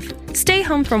cough, stay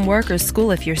home from work or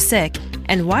school if you're sick,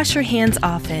 and wash your hands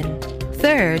often.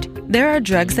 Third, there are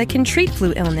drugs that can treat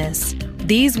flu illness.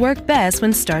 These work best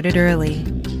when started early.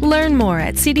 Learn more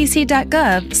at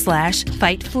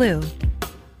cdc.gov/fightflu.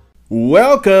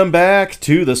 Welcome back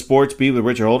to the Sports Beat with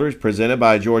Richard Holdridge, presented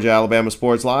by Georgia Alabama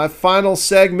Sports Live. Final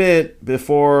segment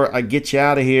before I get you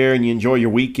out of here and you enjoy your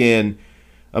weekend.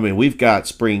 I mean, we've got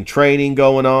spring training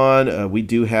going on. We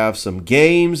do have some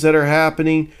games that are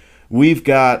happening. We've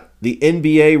got the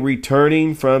NBA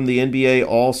returning from the NBA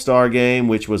All-Star Game,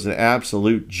 which was an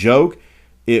absolute joke.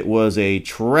 It was a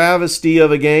travesty of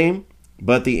a game,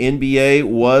 but the NBA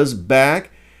was back.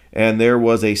 And there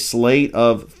was a slate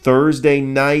of Thursday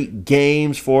night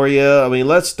games for you. I mean,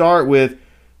 let's start with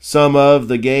some of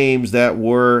the games that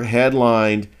were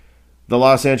headlined. The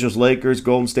Los Angeles Lakers,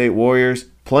 Golden State Warriors,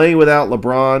 playing without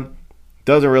LeBron.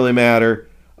 Doesn't really matter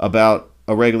about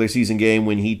a regular season game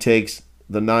when he takes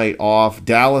the night off.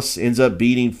 Dallas ends up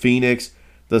beating Phoenix.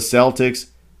 The Celtics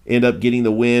end up getting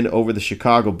the win over the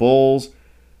Chicago Bulls.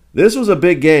 This was a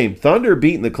big game. Thunder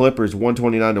beating the Clippers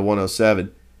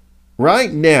 129-107.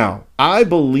 Right now, I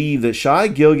believe that Shai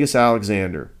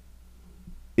Gilgeous-Alexander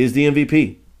is the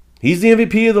MVP. He's the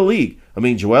MVP of the league. I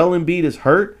mean, Joel Embiid is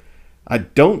hurt. I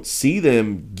don't see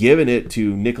them giving it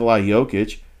to Nikola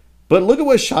Jokic. But look at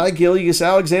what Shai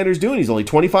Gilgeous-Alexander is doing. He's only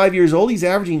 25 years old. He's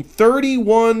averaging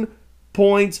 31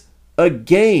 points a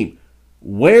game.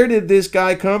 Where did this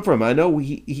guy come from? I know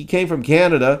he came from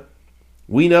Canada.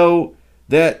 We know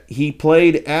that he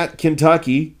played at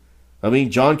Kentucky. I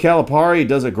mean, John Calipari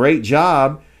does a great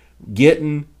job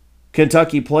getting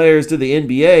Kentucky players to the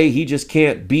NBA. He just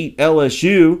can't beat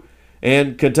LSU,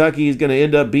 and Kentucky is going to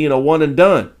end up being a one and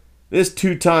done. This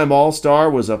two-time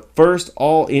All-Star was a first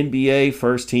All-NBA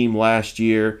first team last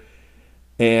year,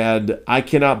 and I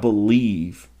can't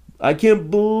believe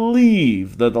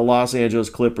that the Los Angeles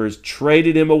Clippers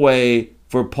traded him away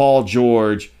for Paul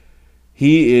George.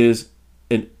 He is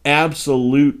an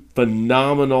absolute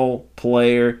phenomenal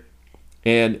player.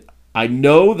 And I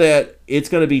know that it's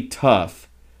going to be tough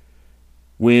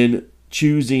when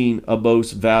choosing a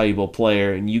most valuable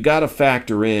player. And you got to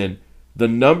factor in the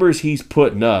numbers he's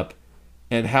putting up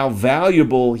and how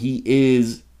valuable he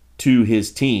is to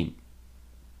his team.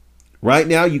 Right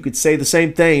now, you could say the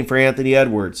same thing for Anthony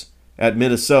Edwards at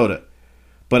Minnesota.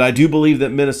 But I do believe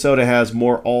that Minnesota has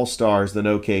more All-Stars than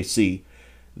OKC.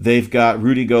 They've got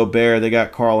Rudy Gobert. They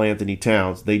got Karl Anthony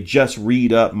Towns. They just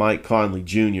read up Mike Conley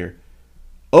Jr.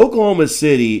 Oklahoma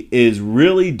City is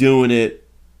really doing it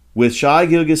with Shai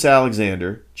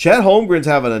Gilgeous-Alexander. Chet Holmgren's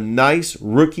having a nice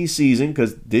rookie season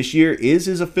because this year is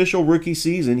his official rookie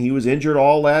season. He was injured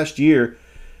all last year.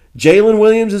 Jalen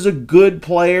Williams is a good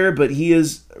player, but he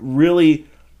is really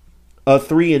a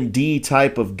 3-and-D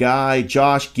type of guy.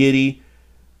 Josh Giddey,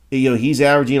 he's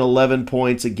averaging 11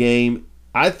 points a game.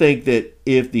 I think that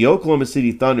if the Oklahoma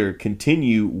City Thunder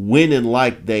continue winning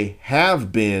like they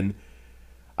have been,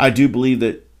 I do believe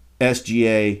that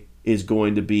SGA is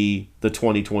going to be the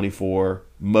 2024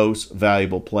 most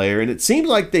valuable player. And it seems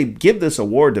like they give this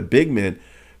award to big men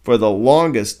for the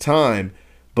longest time.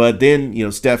 But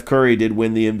then, Steph Curry did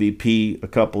win the MVP a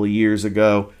couple of years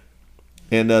ago.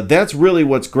 And that's really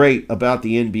what's great about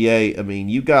the NBA. I mean,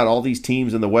 you've got all these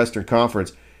teams in the Western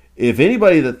Conference. If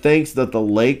anybody that thinks that the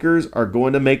Lakers are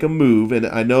going to make a move, and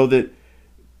I know that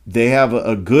they have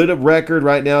a good record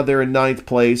right now, they're in 9th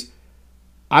place.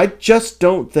 I just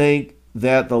don't think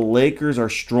that the Lakers are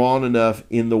strong enough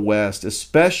in the West,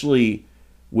 especially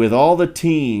with all the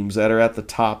teams that are at the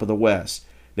top of the West.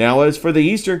 Now, as for the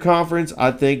Eastern Conference,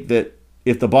 I think that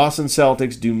if the Boston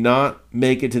Celtics do not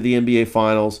make it to the NBA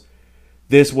Finals,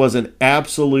 this was an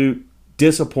absolute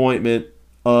disappointment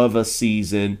of a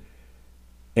season,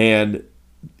 and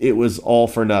it was all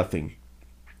for nothing.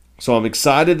 So I'm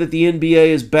excited that the NBA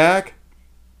is back.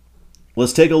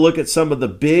 Let's take a look at some of the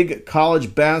big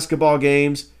college basketball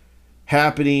games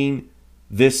happening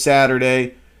this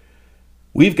Saturday.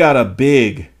 We've got a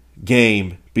big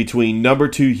game between number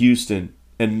 2 Houston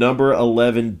and number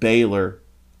 11 Baylor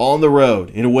on the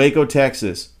road in Waco,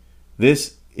 Texas.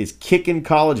 This is kicking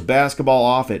college basketball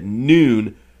off at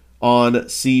noon on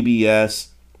CBS.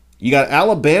 You got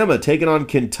Alabama taking on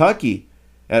Kentucky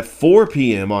at 4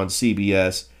 p.m. on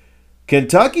CBS.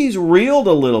 Kentucky's reeled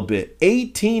a little bit.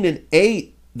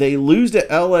 18-8. They lose to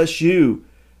LSU.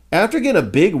 After getting a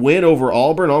big win over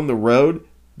Auburn on the road,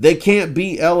 they can't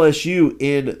beat LSU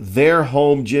in their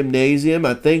home gymnasium.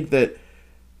 I think that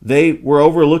they were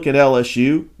overlooking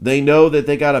LSU. They know that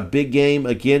they got a big game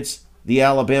against the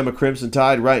Alabama Crimson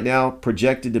Tide, right now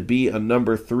projected to be a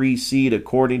number 3 seed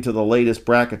according to the latest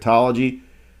bracketology.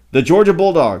 The Georgia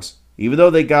Bulldogs, even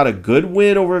though they got a good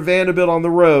win over Vanderbilt on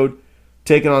the road,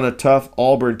 taking on a tough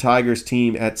Auburn Tigers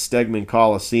team at Stegman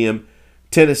Coliseum.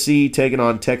 Tennessee taking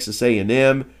on Texas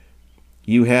A&M.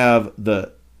 You have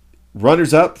the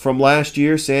runners-up from last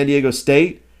year, San Diego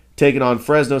State, taking on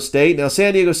Fresno State. Now,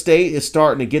 San Diego State is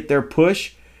starting to get their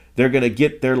push. They're going to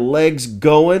get their legs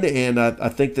going, and I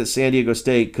think that San Diego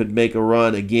State could make a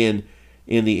run again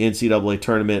in the NCAA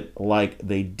tournament like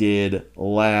they did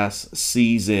last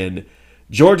season.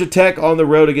 Georgia Tech on the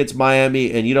road against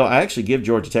Miami, and I actually give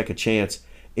Georgia Tech a chance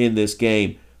in this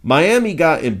game. Miami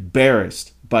got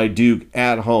embarrassed by Duke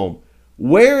at home.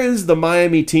 Where is the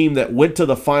Miami team that went to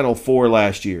the Final Four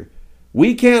last year?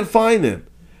 We can't find them.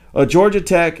 Georgia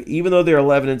Tech, even though they're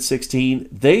 11-16,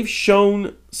 they've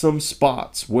shown some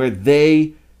spots where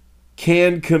they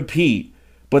can compete,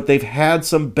 but they've had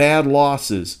some bad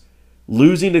losses.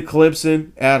 Losing to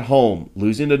Clemson at home,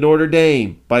 losing to Notre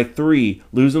Dame by 3,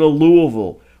 losing to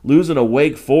Louisville, losing to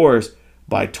Wake Forest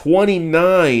by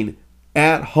 29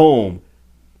 at home.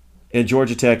 And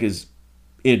Georgia Tech is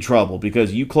in trouble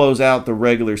because you close out the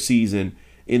regular season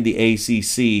in the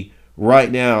ACC.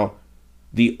 Right now,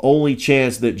 the only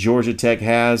chance that Georgia Tech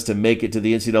has to make it to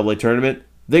the NCAA tournament,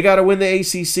 they got to win the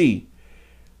ACC.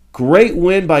 Great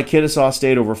win by Kennesaw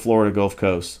State over Florida Gulf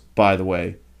Coast, by the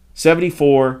way.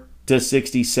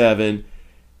 74-67.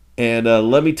 And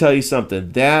let me tell you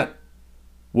something. That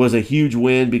was a huge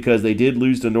win because they did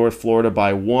lose to North Florida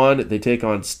by 1. They take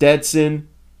on Stetson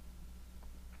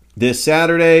this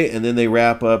Saturday, and then they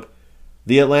wrap up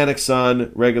the Atlantic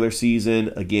Sun regular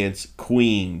season against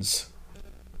Queens.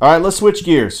 All right, let's switch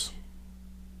gears.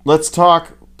 Let's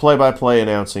talk play-by-play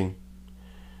announcing.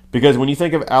 Because when you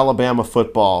think of Alabama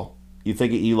football, you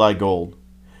think of Eli Gold.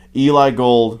 Eli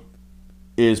Gold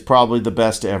is probably the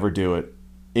best to ever do it.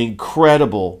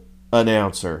 Incredible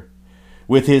announcer.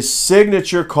 With his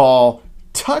signature call,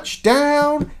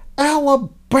 touchdown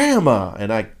Alabama.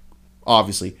 And I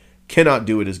obviously cannot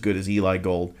do it as good as Eli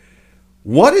Gold.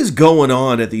 What is going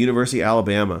on at the University of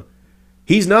Alabama?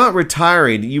 He's not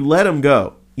retiring. You let him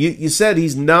go. You said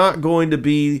he's not going to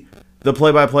be the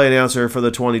play-by-play announcer for the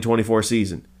 2024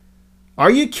 season. Are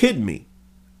you kidding me?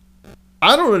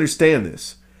 I don't understand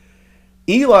this.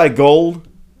 Eli Gold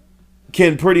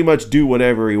can pretty much do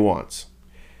whatever he wants.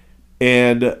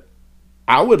 And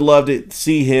I would love to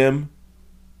see him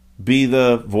be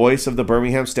the voice of the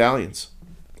Birmingham Stallions.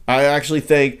 I actually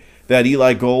think that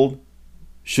Eli Gold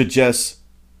should just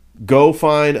go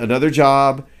find another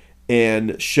job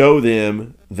and show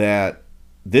them that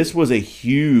this was a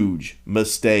huge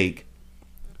mistake.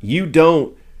 You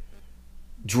don't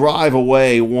drive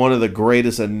away one of the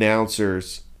greatest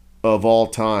announcers of all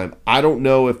time. I don't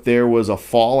know if there was a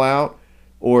fallout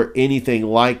or anything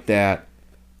like that.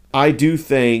 I do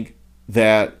think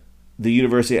that the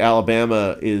University of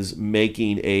Alabama is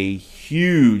making a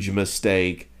huge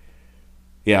mistake.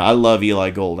 Yeah, I love Eli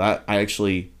Gold. I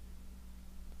actually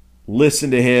listen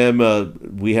to him.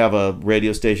 We have a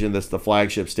radio station that's the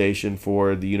flagship station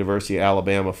for the University of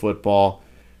Alabama football,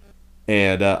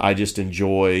 and I just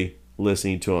enjoy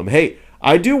listening to him. Hey,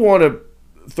 I do want to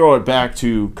throw it back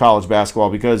to college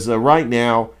basketball because right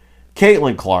now,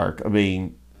 Caitlin Clark,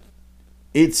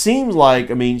 it seems like,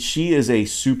 she is a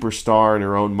superstar in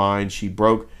her own mind. She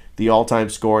broke the all-time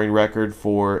scoring record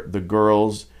for the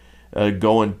girls,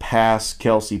 going past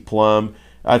Kelsey Plum.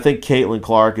 I think Caitlin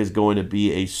Clark is going to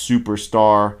be a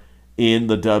superstar in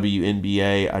the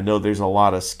WNBA. I know there's a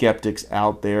lot of skeptics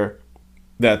out there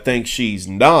that think she's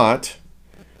not.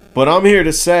 But I'm here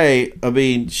to say,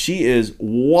 she is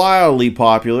wildly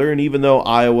popular. And even though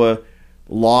Iowa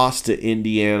lost to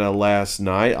Indiana last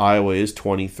night, Iowa is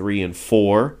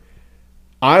 23-4.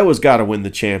 Iowa's got to win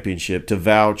the championship to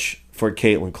vouch for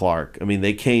Caitlin Clark.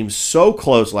 They came so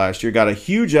close last year, got a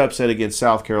huge upset against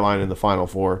South Carolina in the Final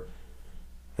Four.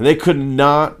 And they could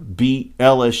not beat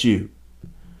LSU.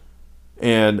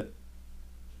 And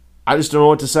I just don't know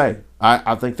what to say.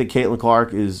 I think that Caitlin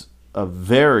Clark is a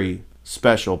very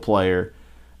special player.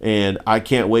 And I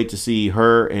can't wait to see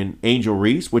her and Angel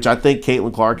Reese, which I think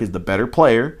Caitlin Clark is the better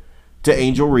player to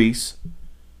Angel Reese.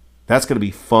 That's going to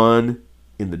be fun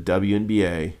in the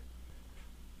WNBA.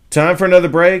 Time for another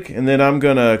break, and then I'm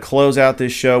going to close out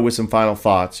this show with some final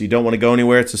thoughts. You don't want to go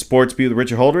anywhere. It's the Sports Beat with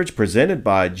Richard Holdridge, presented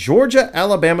by Georgia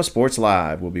Alabama Sports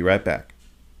Live. We'll be right back.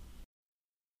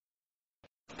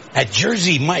 At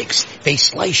Jersey Mike's, they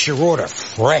slice your order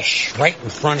fresh right in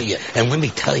front of you. And let me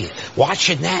tell you,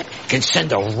 watching that can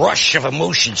send a rush of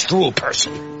emotions through a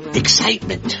person.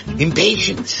 Excitement,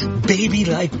 impatience,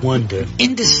 baby-like wonder,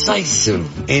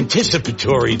 indecisive,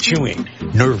 anticipatory chewing,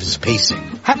 nerves pacing,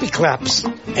 happy claps,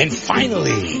 and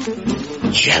finally,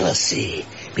 jealousy,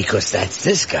 because that's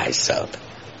this guy's sub.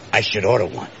 I should order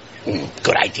one.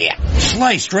 Good idea.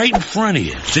 Sliced right in front of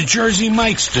you. It's a Jersey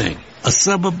Mike's thing. A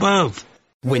sub above.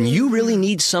 When you really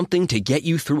need something to get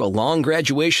you through a long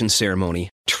graduation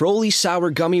ceremony, Trolley Sour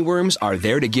Gummy Worms are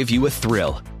there to give you a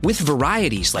thrill. With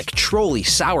varieties like Trolley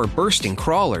Sour Bursting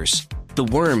Crawlers. The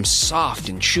worm's soft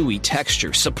and chewy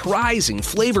texture, surprising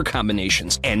flavor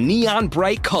combinations, and neon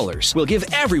bright colors will give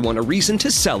everyone a reason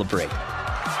to celebrate.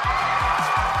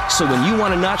 So when you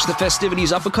want to notch the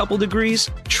festivities up a couple degrees,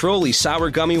 Trolley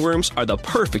Sour Gummy Worms are the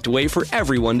perfect way for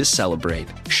everyone to celebrate.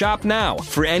 Shop now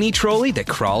for any trolley that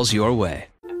crawls your way.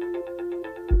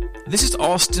 This is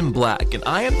Austin Black, and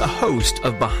I am the host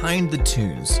of Behind the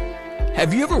Tunes.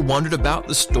 Have you ever wondered about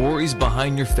the stories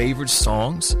behind your favorite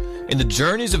songs and the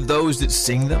journeys of those that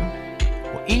sing them?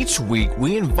 Well, each week,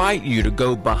 we invite you to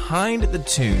go behind the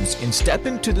tunes and step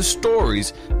into the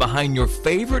stories behind your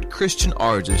favorite Christian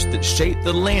artists that shape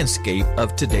the landscape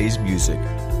of today's music.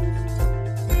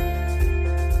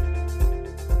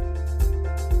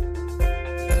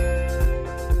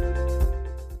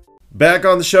 Back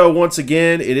on the show once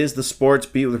again. It is the Sports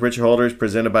Beat with Richard Holdridge,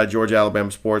 presented by Georgia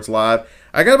Alabama Sports Live.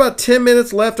 I got about 10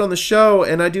 minutes left on the show,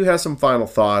 and I do have some final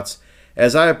thoughts.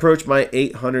 As I approach my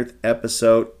 800th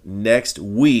episode next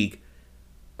week,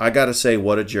 I got to say,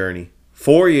 what a journey.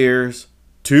 4 years,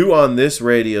 2 on this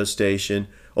radio station,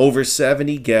 over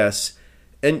 70 guests.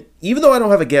 And even though I don't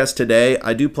have a guest today,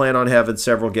 I do plan on having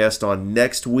several guests on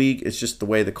next week. It's just the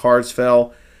way the cards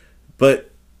fell. But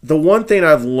the one thing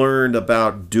I've learned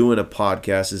about doing a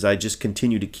podcast is I just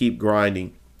continue to keep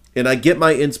grinding. And I get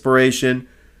my inspiration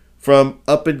from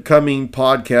up-and-coming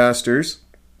podcasters.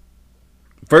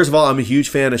 First of all, I'm a huge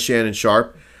fan of Shannon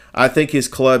Sharp. I think his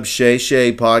Club Shay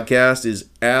Shay podcast is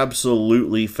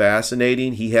absolutely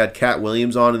fascinating. He had Cat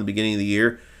Williams on in the beginning of the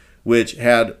year, which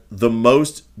had the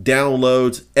most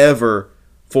downloads ever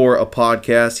for a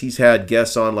podcast. He's had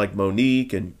guests on like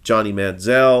Monique and Johnny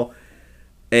Manziel.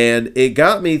 And it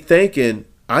got me thinking,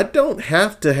 I don't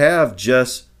have to have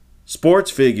just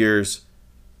sports figures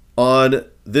on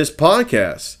this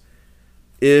podcast.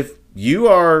 If you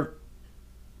are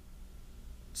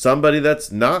somebody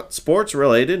that's not sports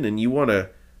related and you want to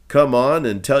come on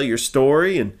and tell your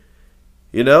story and,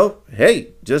 hey,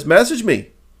 just message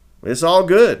me. It's all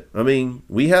good. I mean,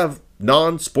 we have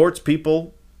non-sports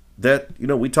people that,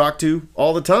 we talk to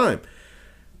all the time.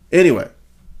 Anyway.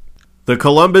 The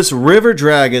Columbus River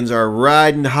Dragons are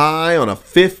riding high on a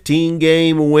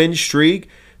 15-game win streak.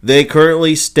 They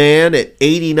currently stand at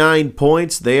 89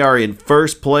 points. They are in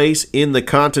first place in the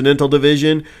Continental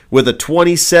Division with a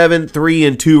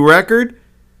 27-3-2 record.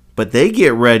 But they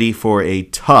get ready for a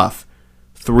tough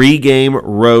 3-game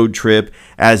road trip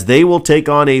as they will take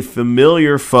on a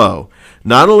familiar foe.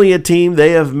 Not only a team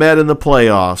they have met in the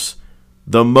playoffs,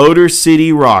 the Motor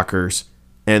City Rockers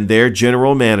and their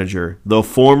general manager, the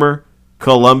former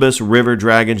Columbus River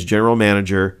Dragons general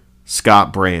manager,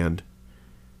 Scott Brand.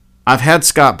 I've had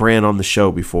Scott Brand on the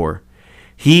show before.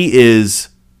 He is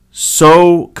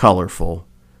so colorful,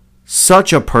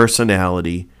 such a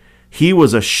personality. He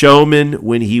was a showman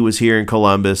when he was here in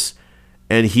Columbus,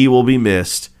 and he will be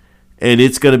missed. And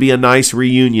it's going to be a nice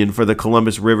reunion for the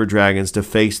Columbus River Dragons to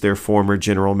face their former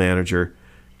general manager.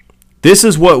 This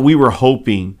is what we were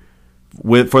hoping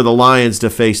for the Lions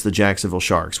to face the Jacksonville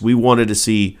Sharks. We wanted to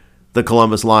see the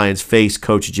Columbus Lions face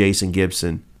Coach Jason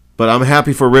Gibson. But I'm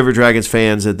happy for River Dragons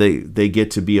fans that they get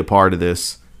to be a part of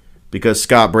this because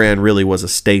Scott Brand really was a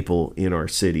staple in our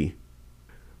city.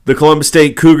 The Columbus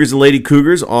State Cougars and Lady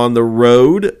Cougars on the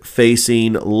road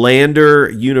facing Lander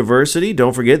University.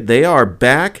 Don't forget, they are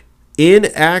back in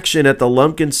action at the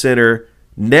Lumpkin Center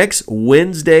next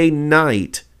Wednesday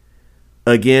night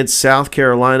against South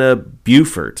Carolina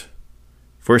Beaufort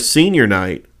for senior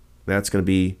night. That's going to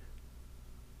be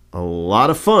a lot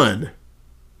of fun,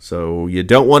 so you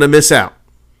don't want to miss out.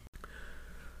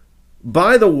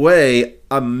 By the way,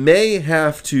 I may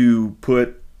have to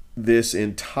put this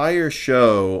entire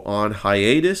show on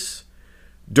hiatus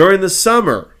during the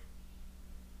summer,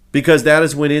 because that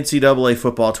is when NCAA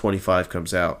Football 25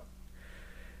 comes out.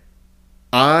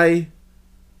 I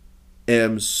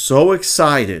am so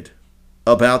excited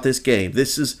about this game.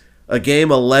 This is a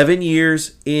game 11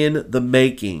 years in the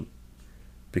making,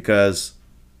 because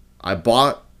I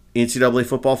bought NCAA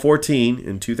Football 14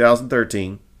 in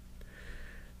 2013,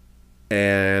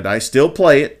 and I still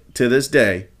play it to this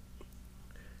day.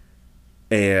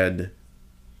 And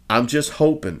I'm just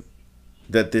hoping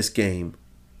that this game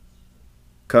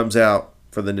comes out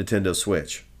for the Nintendo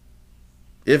Switch.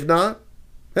 If not,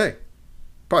 hey,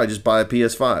 probably just buy a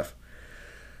PS5.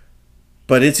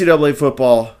 But NCAA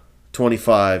Football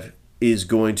 25 is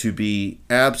going to be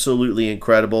absolutely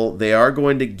incredible. They are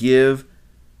going to give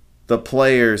the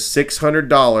players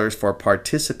 $600 for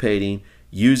participating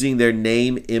using their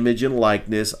name, image, and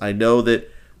likeness. I know that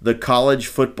the college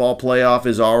football playoff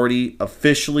is already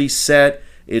officially set.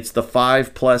 It's the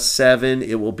 5+7.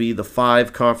 It will be the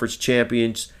 5 conference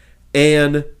champions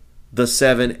and the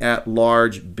 7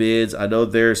 at-large bids. I know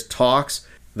there's talks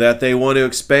that they want to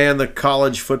expand the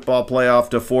college football playoff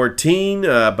to 14,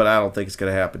 but I don't think it's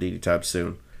going to happen anytime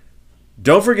soon.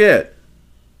 Don't forget,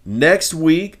 next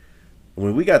week,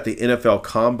 when we got the NFL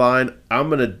Combine, I'm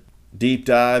going to deep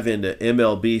dive into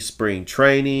MLB spring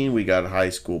training. We got high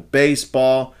school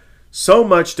baseball. So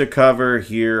much to cover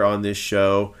here on this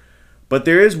show. But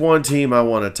there is one team I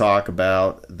want to talk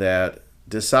about that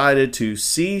decided to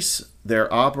cease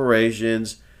their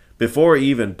operations before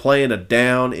even playing a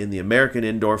down in the American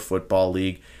Indoor Football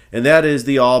League, and that is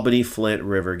the Albany Flint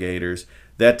River Gators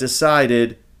that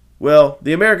decided, well,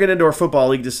 the American Indoor Football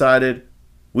League decided,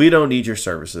 we don't need your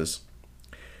services.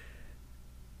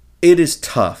 It is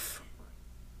tough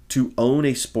to own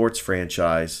a sports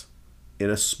franchise in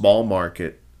a small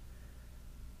market,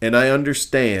 and I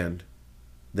understand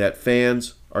that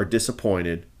fans are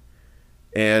disappointed.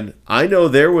 And I know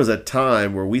there was a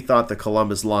time where we thought the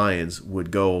Columbus Lions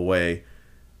would go away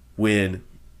when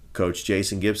Coach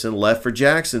Jason Gibson left for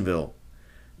Jacksonville,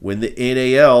 when the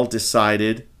NAL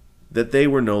decided that they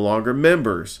were no longer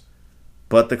members.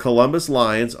 But the Columbus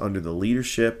Lions, under the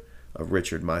leadership of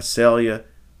Richard Mycelia,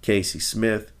 Casey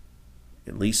Smith,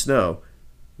 and Lee Snow,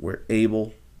 were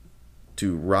able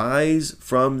to rise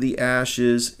from the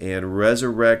ashes and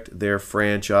resurrect their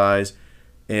franchise.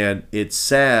 And it's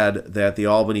sad that the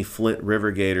Albany Flint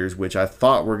River Gators, which I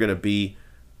thought were going to be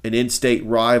an in-state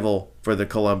rival for the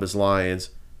Columbus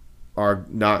Lions, are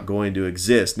not going to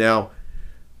exist. Now,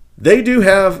 they do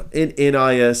have an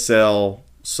NISL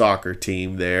soccer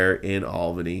team there in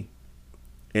Albany.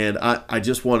 And I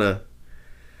just want to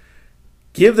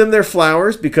give them their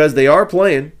flowers because they are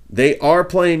playing. They are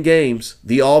playing games.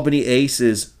 The Albany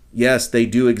Aces, yes, they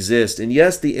do exist. And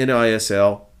yes, the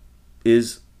NISL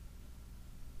is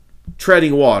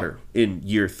treading water in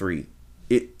year 3.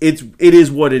 It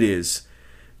is what it is.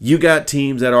 You got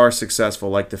teams that are successful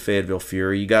like the Fayetteville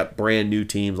Fury. You got brand new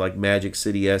teams like Magic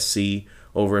City SC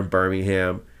over in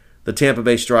Birmingham. The Tampa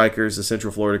Bay Strikers, the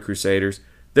Central Florida Crusaders.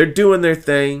 They're doing their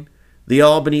thing. The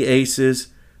Albany Aces,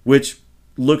 which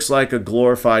looks like a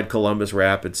glorified Columbus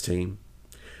Rapids team.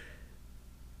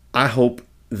 I hope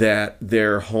that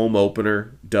their home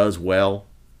opener does well.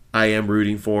 I am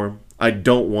rooting for them. I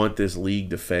don't want this league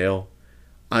to fail.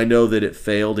 I know that it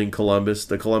failed in Columbus.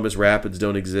 The Columbus Rapids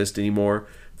don't exist anymore.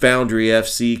 Foundry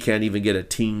FC can't even get a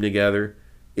team together.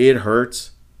 It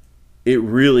hurts. It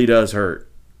really does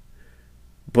hurt.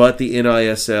 But the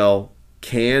NISL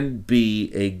can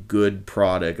be a good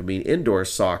product. I mean, indoor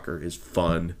soccer is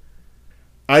fun.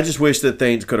 I just wish that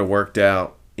things could have worked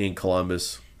out in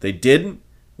Columbus. They didn't.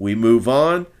 We move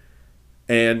on.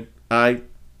 And I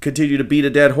continue to beat a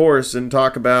dead horse and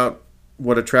talk about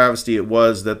what a travesty it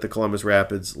was that the Columbus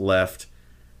Rapids left.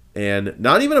 And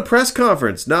not even a press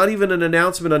conference, not even an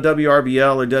announcement on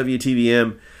WRBL or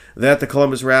WTVM that the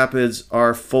Columbus Rapids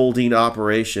are folding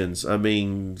operations. I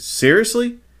mean,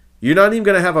 seriously? You're not even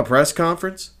going to have a press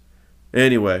conference?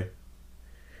 Anyway,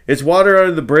 it's water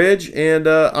under the bridge, and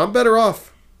I'm better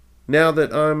off now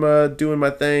that I'm doing my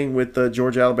thing with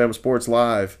Georgia Alabama Sports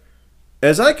Live.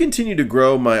 As I continue to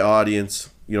grow my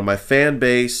audience, my fan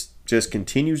base just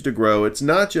continues to grow. It's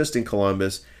not just in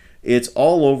Columbus. It's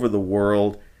all over the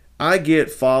world. I get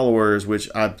followers, which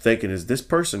I'm thinking, is this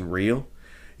person real?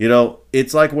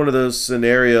 It's like one of those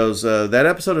scenarios, that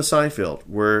episode of Seinfeld,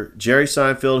 where Jerry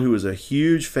Seinfeld, who was a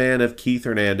huge fan of Keith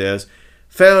Hernandez,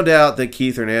 found out that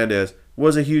Keith Hernandez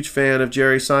was a huge fan of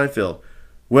Jerry Seinfeld.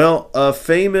 Well, a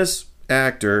famous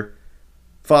actor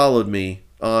followed me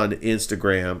on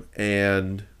Instagram,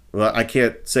 and I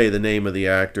can't say the name of the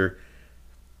actor,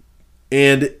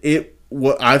 and it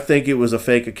I think it was a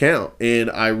fake account. And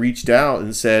I reached out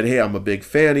and said, hey, I'm a big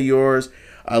fan of yours.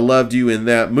 I loved you in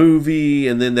that movie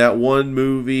and then that one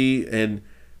movie. And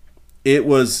it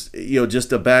was,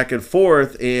 just a back and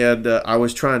forth. And I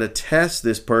was trying to test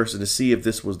this person to see if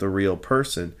this was the real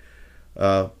person.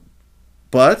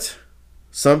 But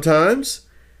sometimes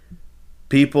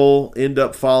people end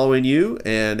up following you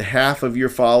and half of your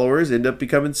followers end up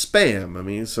becoming spam. I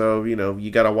mean, so,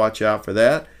 you got to watch out for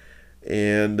that.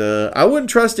 And I wouldn't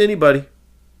trust anybody.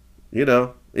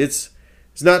 It's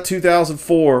not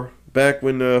 2004, back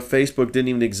when Facebook didn't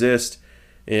even exist.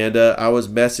 And I was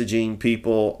messaging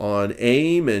people on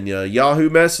AIM and Yahoo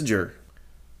Messenger.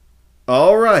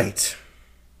 All right.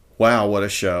 Wow, what a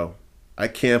show. I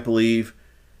can't believe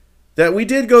that we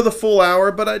did go the full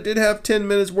hour, but I did have 10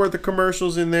 minutes worth of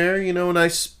commercials in there, and I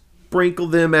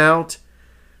sprinkled them out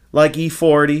like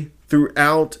E40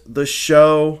 throughout the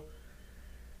show.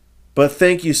 But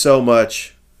thank you so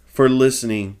much for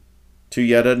listening to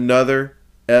yet another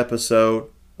episode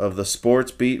of the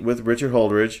Sports Beat with Richard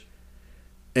Holdridge.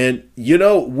 And,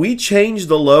 we changed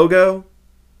the logo.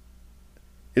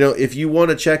 If you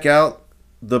want to check out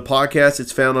the podcast,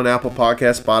 it's found on Apple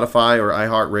Podcasts, Spotify, or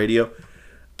iHeartRadio.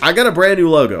 I got a brand new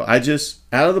logo. I just,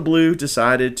 out of the blue,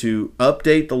 decided to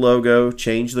update the logo,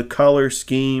 change the color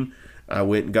scheme. I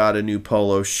went and got a new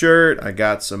polo shirt. I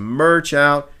got some merch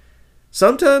out.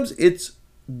 Sometimes it's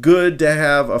good to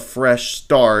have a fresh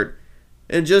start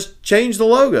and just change the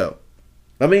logo.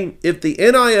 I mean, if the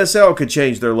NISL could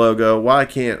change their logo, why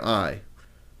can't I?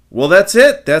 Well, that's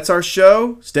it. That's our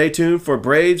show. Stay tuned for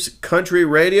Braves Country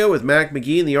Radio with Mac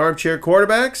McGee and the Armchair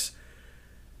Quarterbacks.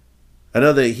 I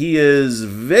know that he is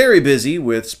very busy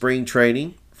with spring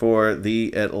training for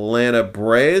the Atlanta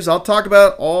Braves. I'll talk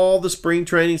about all the spring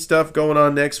training stuff going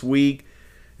on next week.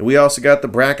 And we also got the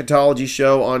bracketology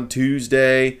show on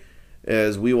Tuesday,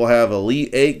 as we will have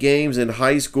Elite 8 games in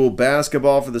high school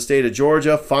basketball for the state of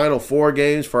Georgia, Final 4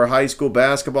 games for high school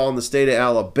basketball in the state of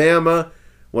Alabama.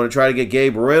 Want to try to get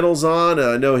Gabe Reynolds on.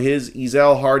 I know his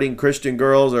Ezell Harding Christian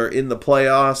girls are in the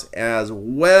playoffs as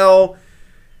well.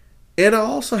 And I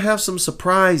also have some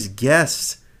surprise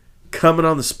guests coming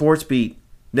on the Sports Beat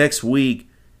next week.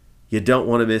 You don't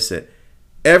want to miss it.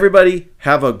 Everybody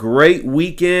have a great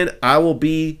weekend. I will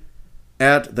be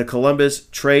at the Columbus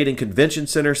Trade and Convention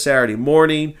Center Saturday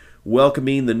morning,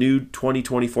 welcoming the new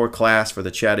 2024 class for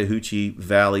the Chattahoochee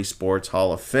Valley Sports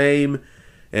Hall of Fame.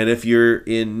 And if you're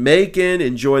in Macon,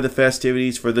 enjoy the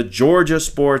festivities for the Georgia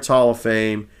Sports Hall of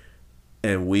Fame.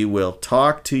 And we will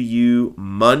talk to you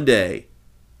Monday.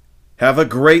 Have a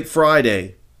great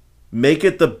Friday. Make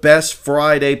it the best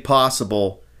Friday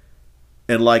possible.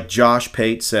 And like Josh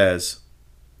Pate says,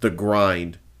 the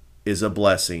grind is a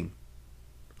blessing.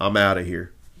 I'm out of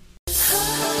here.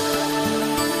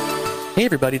 Hey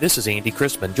everybody, this is Andy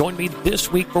Christman. Join me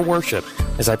this week for worship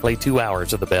as I play 2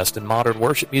 hours of the best in modern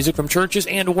worship music from churches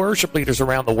and worship leaders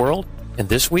around the world. And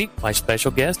this week, my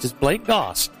special guest is Blake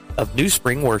Goss of New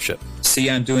Spring Worship. See,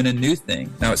 I'm doing a new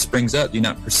thing. Now it springs up. Do you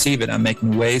not perceive it? I'm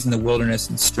making ways in the wilderness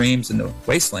and streams in the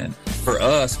wasteland. For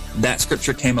us, that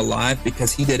scripture came alive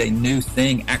because he did a new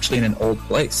thing actually in an old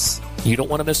place. You don't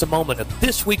want to miss a moment of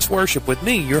this week's worship with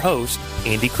me, your host,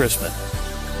 Andy Christman.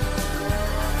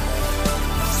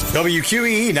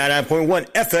 WQEE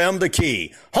 99.1 FM The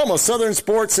Key, home of Southern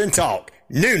Sports and Talk.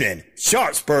 Noonan,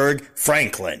 Sharpsburg,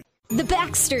 Franklin. The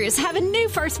Baxters have a new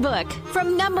first book.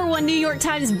 From #1 New York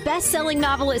Times best-selling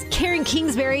novelist Karen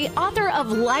Kingsbury, author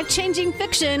of life-changing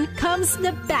fiction, comes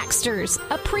The Baxters,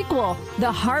 a prequel.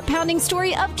 The heart-pounding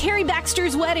story of Carrie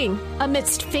Baxter's wedding,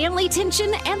 amidst family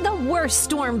tension and the worst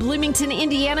storm Bloomington,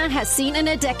 Indiana has seen in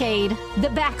a decade. The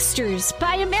Baxters,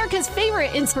 by America's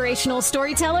favorite inspirational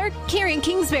storyteller, Karen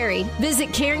Kingsbury. Visit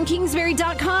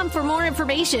KarenKingsbury.com for more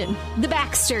information. The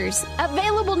Baxters,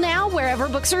 available now wherever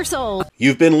books are sold.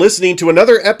 You've been listening to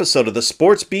another episode of the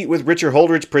Sports Beat with Richard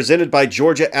Holdridge, presented by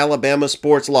Georgia Alabama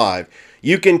Sports Live.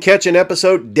 You can catch an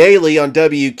episode daily on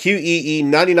WQEE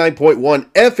 99.1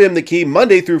 FM The Key,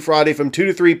 Monday through Friday from 2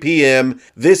 to 3 p.m.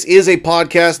 This is a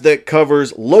podcast that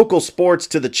covers local sports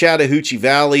to the Chattahoochee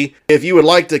Valley. If you would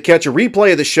like to catch a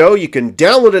replay of the show, you can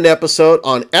download an episode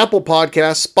on Apple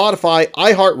Podcasts, Spotify,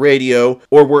 iHeartRadio,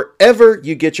 or wherever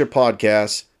you get your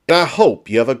podcasts. And I hope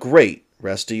you have a great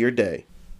rest of your day.